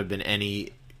may not have been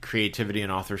any creativity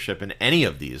and authorship in any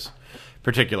of these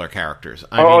particular characters.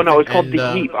 It's called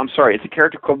The Heap. I'm sorry, it's a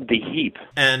character called The Heap.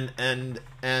 And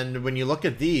when you look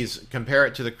at these, compare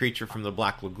it to the creature from the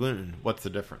Black Lagoon. What's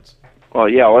the difference? Well,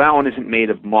 that one isn't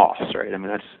made of moss, right? I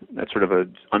mean, that's sort of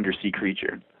an undersea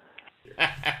creature.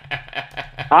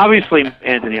 Obviously,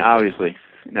 Anthony,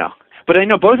 no. But I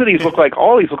know both of these look like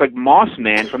Moss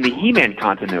Man from the He-Man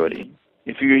continuity.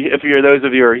 If you're those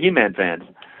of you who are He-Man fans,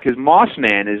 because Moss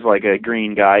Man is like a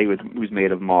green guy who's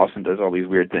made of moss and does all these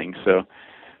weird things. So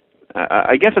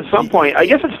I guess at some point, I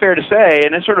guess it's fair to say,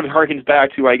 and it sort of harkens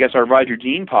back to, I guess, our Roger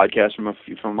Dean podcast from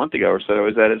a month ago or so,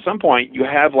 is that at some point you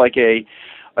have maybe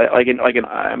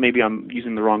I'm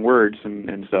using the wrong words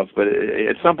and stuff, but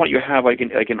at some point you have like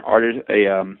an artist,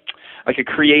 like a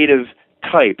creative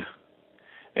type,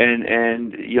 and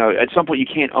at some point you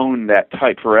can't own that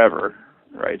type forever,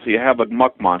 right? So you have like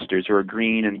muck monsters who are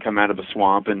green and come out of a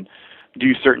swamp and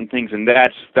do certain things, and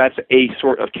that's a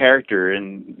sort of character,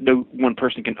 and no one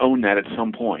person can own that at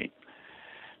some point.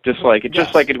 Just like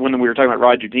when we were talking about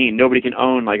Roger Dean, nobody can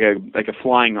own like a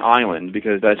flying island,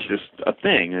 because that's just a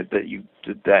thing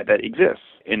that exists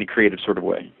in a creative sort of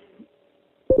way.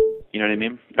 You know what I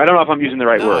mean? I don't know if I'm using the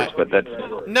right words, but that's...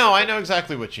 No, I know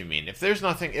exactly what you mean. If there's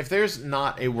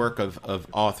not a work of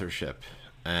authorship,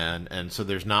 and so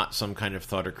there's not some kind of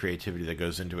thought or creativity that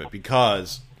goes into it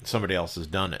because somebody else has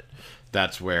done it,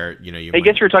 that's where, I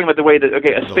guess you're talking about the way that,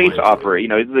 a space opera,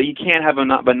 you can't have a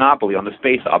monopoly on the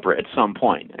space opera at some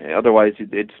point. Otherwise,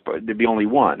 there'd be only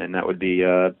one, and that would be,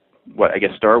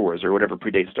 Star Wars, or whatever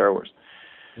predates Star Wars.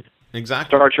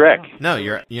 Exactly. Star Trek. No,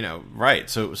 you're, right.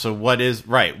 So what is,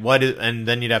 and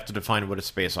then you'd have to define what a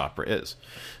space opera is.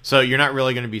 So you're not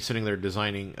really going to be sitting there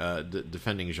designing,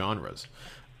 defending genres.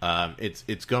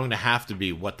 It's going to have to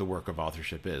be what the work of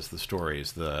authorship is, the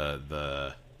stories,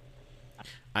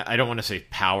 I don't want to say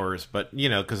powers, but,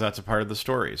 because that's a part of the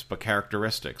stories, but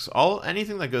characteristics.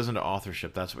 Anything that goes into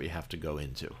authorship, that's what you have to go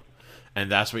into. And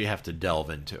that's what you have to delve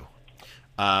into.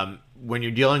 When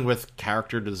you're dealing with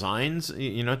character designs,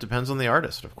 it depends on the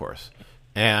artist, of course.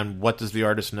 And what does the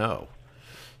artist know?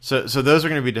 So those are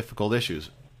going to be difficult issues.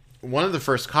 One of the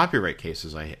first copyright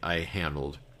cases I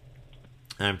handled,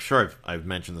 and I'm sure I've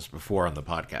mentioned this before on the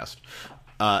podcast,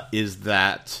 is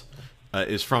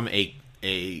from a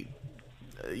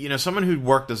someone who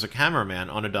worked as a cameraman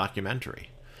on a documentary.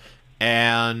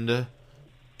 And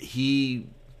he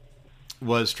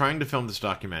was trying to film this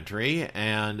documentary,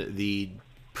 and the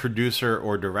producer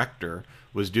or director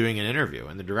was doing an interview,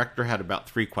 and the director had about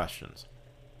 3 questions.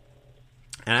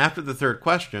 And after the 3rd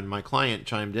question, my client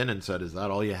chimed in and said, "Is that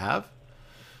all you have?"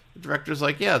 The director's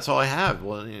like, "Yeah, that's all I have."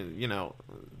 Well, you're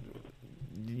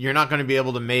not going to be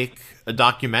able to make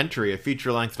a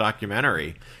feature-length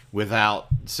documentary, without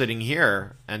sitting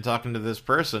here and talking to this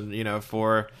person,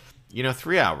 for,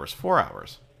 3 hours, 4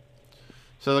 hours.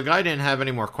 So the guy didn't have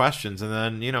any more questions, and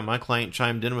then, my client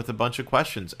chimed in with a bunch of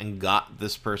questions and got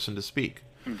this person to speak.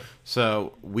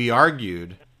 So we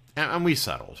argued, and we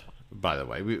settled, by the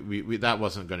way. We that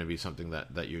wasn't going to be something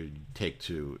that you'd take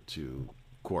to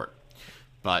court.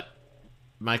 But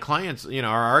my client's,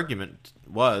 our argument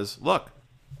was, look,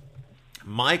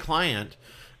 my client,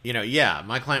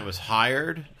 my client was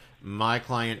hired, my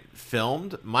client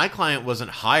filmed, my client wasn't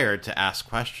hired to ask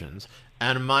questions,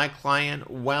 and my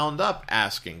client wound up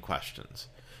asking questions.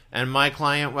 And my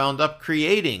client wound up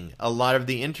creating a lot of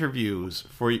the interviews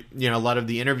for, a lot of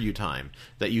the interview time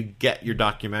that you get your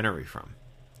documentary from.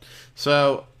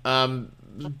 So,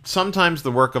 sometimes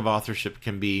the work of authorship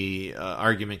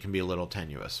argument can be a little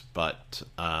tenuous, but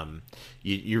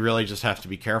you really just have to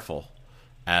be careful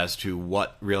as to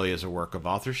what really is a work of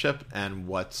authorship and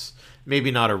what's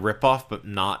maybe not a ripoff, but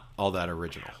not all that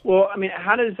original. Well, I mean,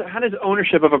 how does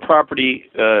ownership of a property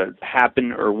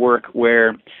happen or work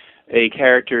where a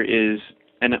character is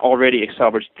an already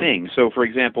established thing? So, for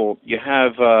example, you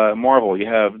have Marvel, you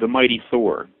have the mighty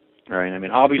Thor, right? I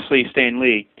mean, obviously Stan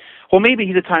Lee. Well, maybe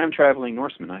he's a time-traveling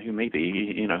Norseman. Who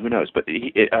maybe, who knows? But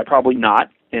probably not,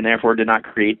 and therefore did not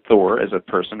create Thor as a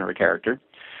person or a character.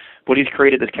 But he's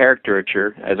created this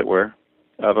caricature, as it were,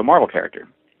 of a Marvel character.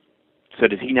 So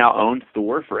does he now own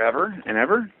Thor forever and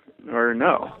ever, or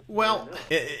no? Well,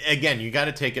 again, you got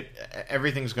to take it.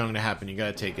 Everything's going to happen. You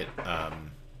got to take it.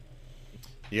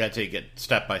 You got to take it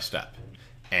step by step,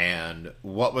 and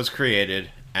what was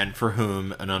created, and for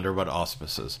whom, and under what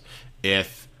auspices.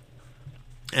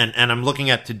 And I'm looking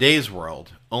at today's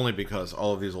world only because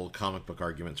all of these old comic book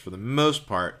arguments, for the most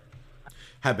part,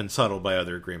 have been settled by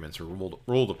other agreements or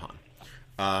ruled upon.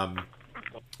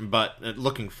 But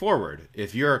looking forward,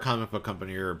 if you're a comic book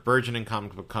company or a burgeoning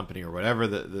comic book company or whatever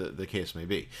the case may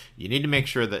be, you need to make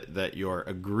sure that your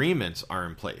agreements are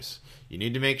in place. You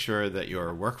need to make sure that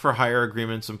your work-for-hire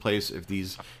agreements in place if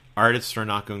these artists are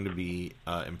not going to be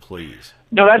employees.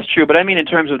 No, that's true, but I mean in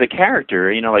terms of the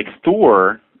character, like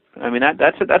Thor, I mean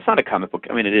that's not a comic book.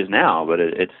 I mean it is now, but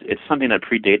it's something that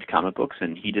predates comic books,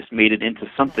 and he just made it into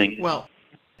something. Well,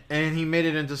 and he made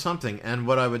it into something. And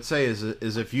what I would say is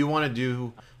if you want to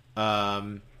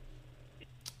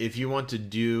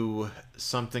do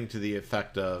something to the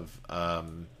effect of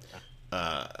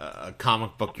a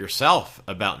comic book yourself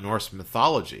about Norse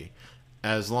mythology,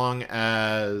 as long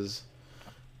as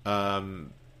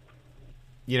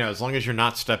as long as you're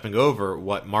not stepping over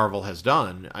what Marvel has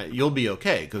done, you'll be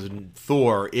okay, because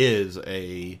Thor is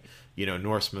a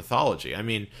Norse mythology. I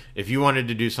mean, if you wanted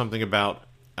to do something about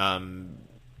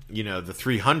the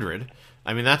 300,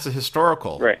 I mean, that's a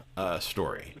historical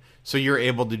story. So you're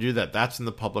able to do that. That's in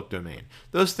the public domain.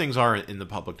 Those things are in the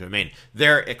public domain.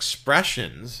 Their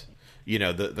expressions,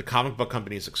 the comic book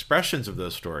company's expressions of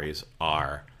those stories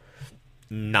are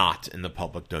not in the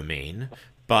public domain.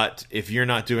 But if you're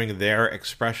not doing their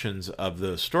expressions of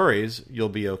those stories, you'll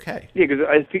be okay. Yeah, because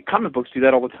I think comic books do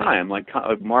that all the time. Like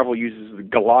Marvel uses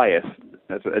Goliath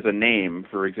as a name,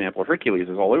 for example. Hercules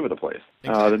is all over the place.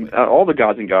 Exactly. All the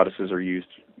gods and goddesses are used,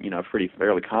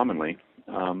 fairly commonly.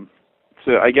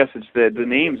 So I guess it's the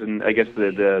names, and I guess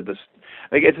it's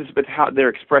how their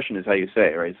expression is how you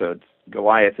say it, right? So it's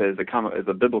Goliath as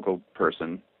a biblical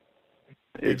person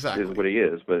is what he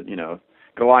is, but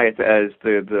Goliath as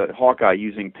the Hawkeye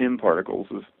using PIM particles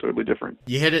is totally different.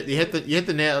 You hit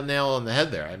the nail on the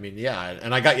head there. I mean, yeah,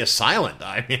 and I got you silent.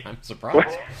 I mean, I'm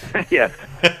surprised. Yeah.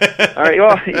 All right.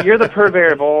 Well, you're the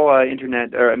purveyor of all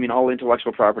all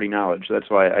intellectual property knowledge. That's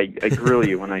why I grill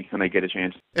you when I get a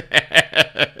chance.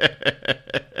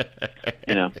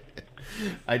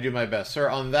 I do my best, sir.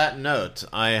 On that note,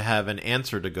 I have an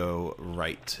answer to go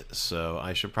right, so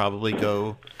I should probably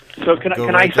go. So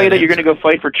can I say that you're going to go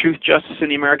fight for truth, justice, in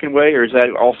the American way, or is that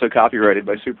also copyrighted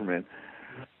by Superman?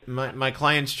 My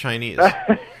client's Chinese.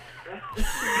 That's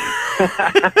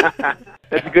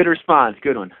a good response.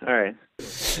 Good one. All right.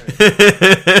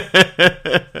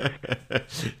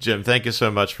 Jim, thank you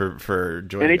so much for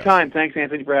joining us. Anytime. Thanks,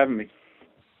 Anthony, for having me.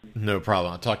 No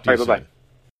problem. I'll talk to you soon. Bye-bye.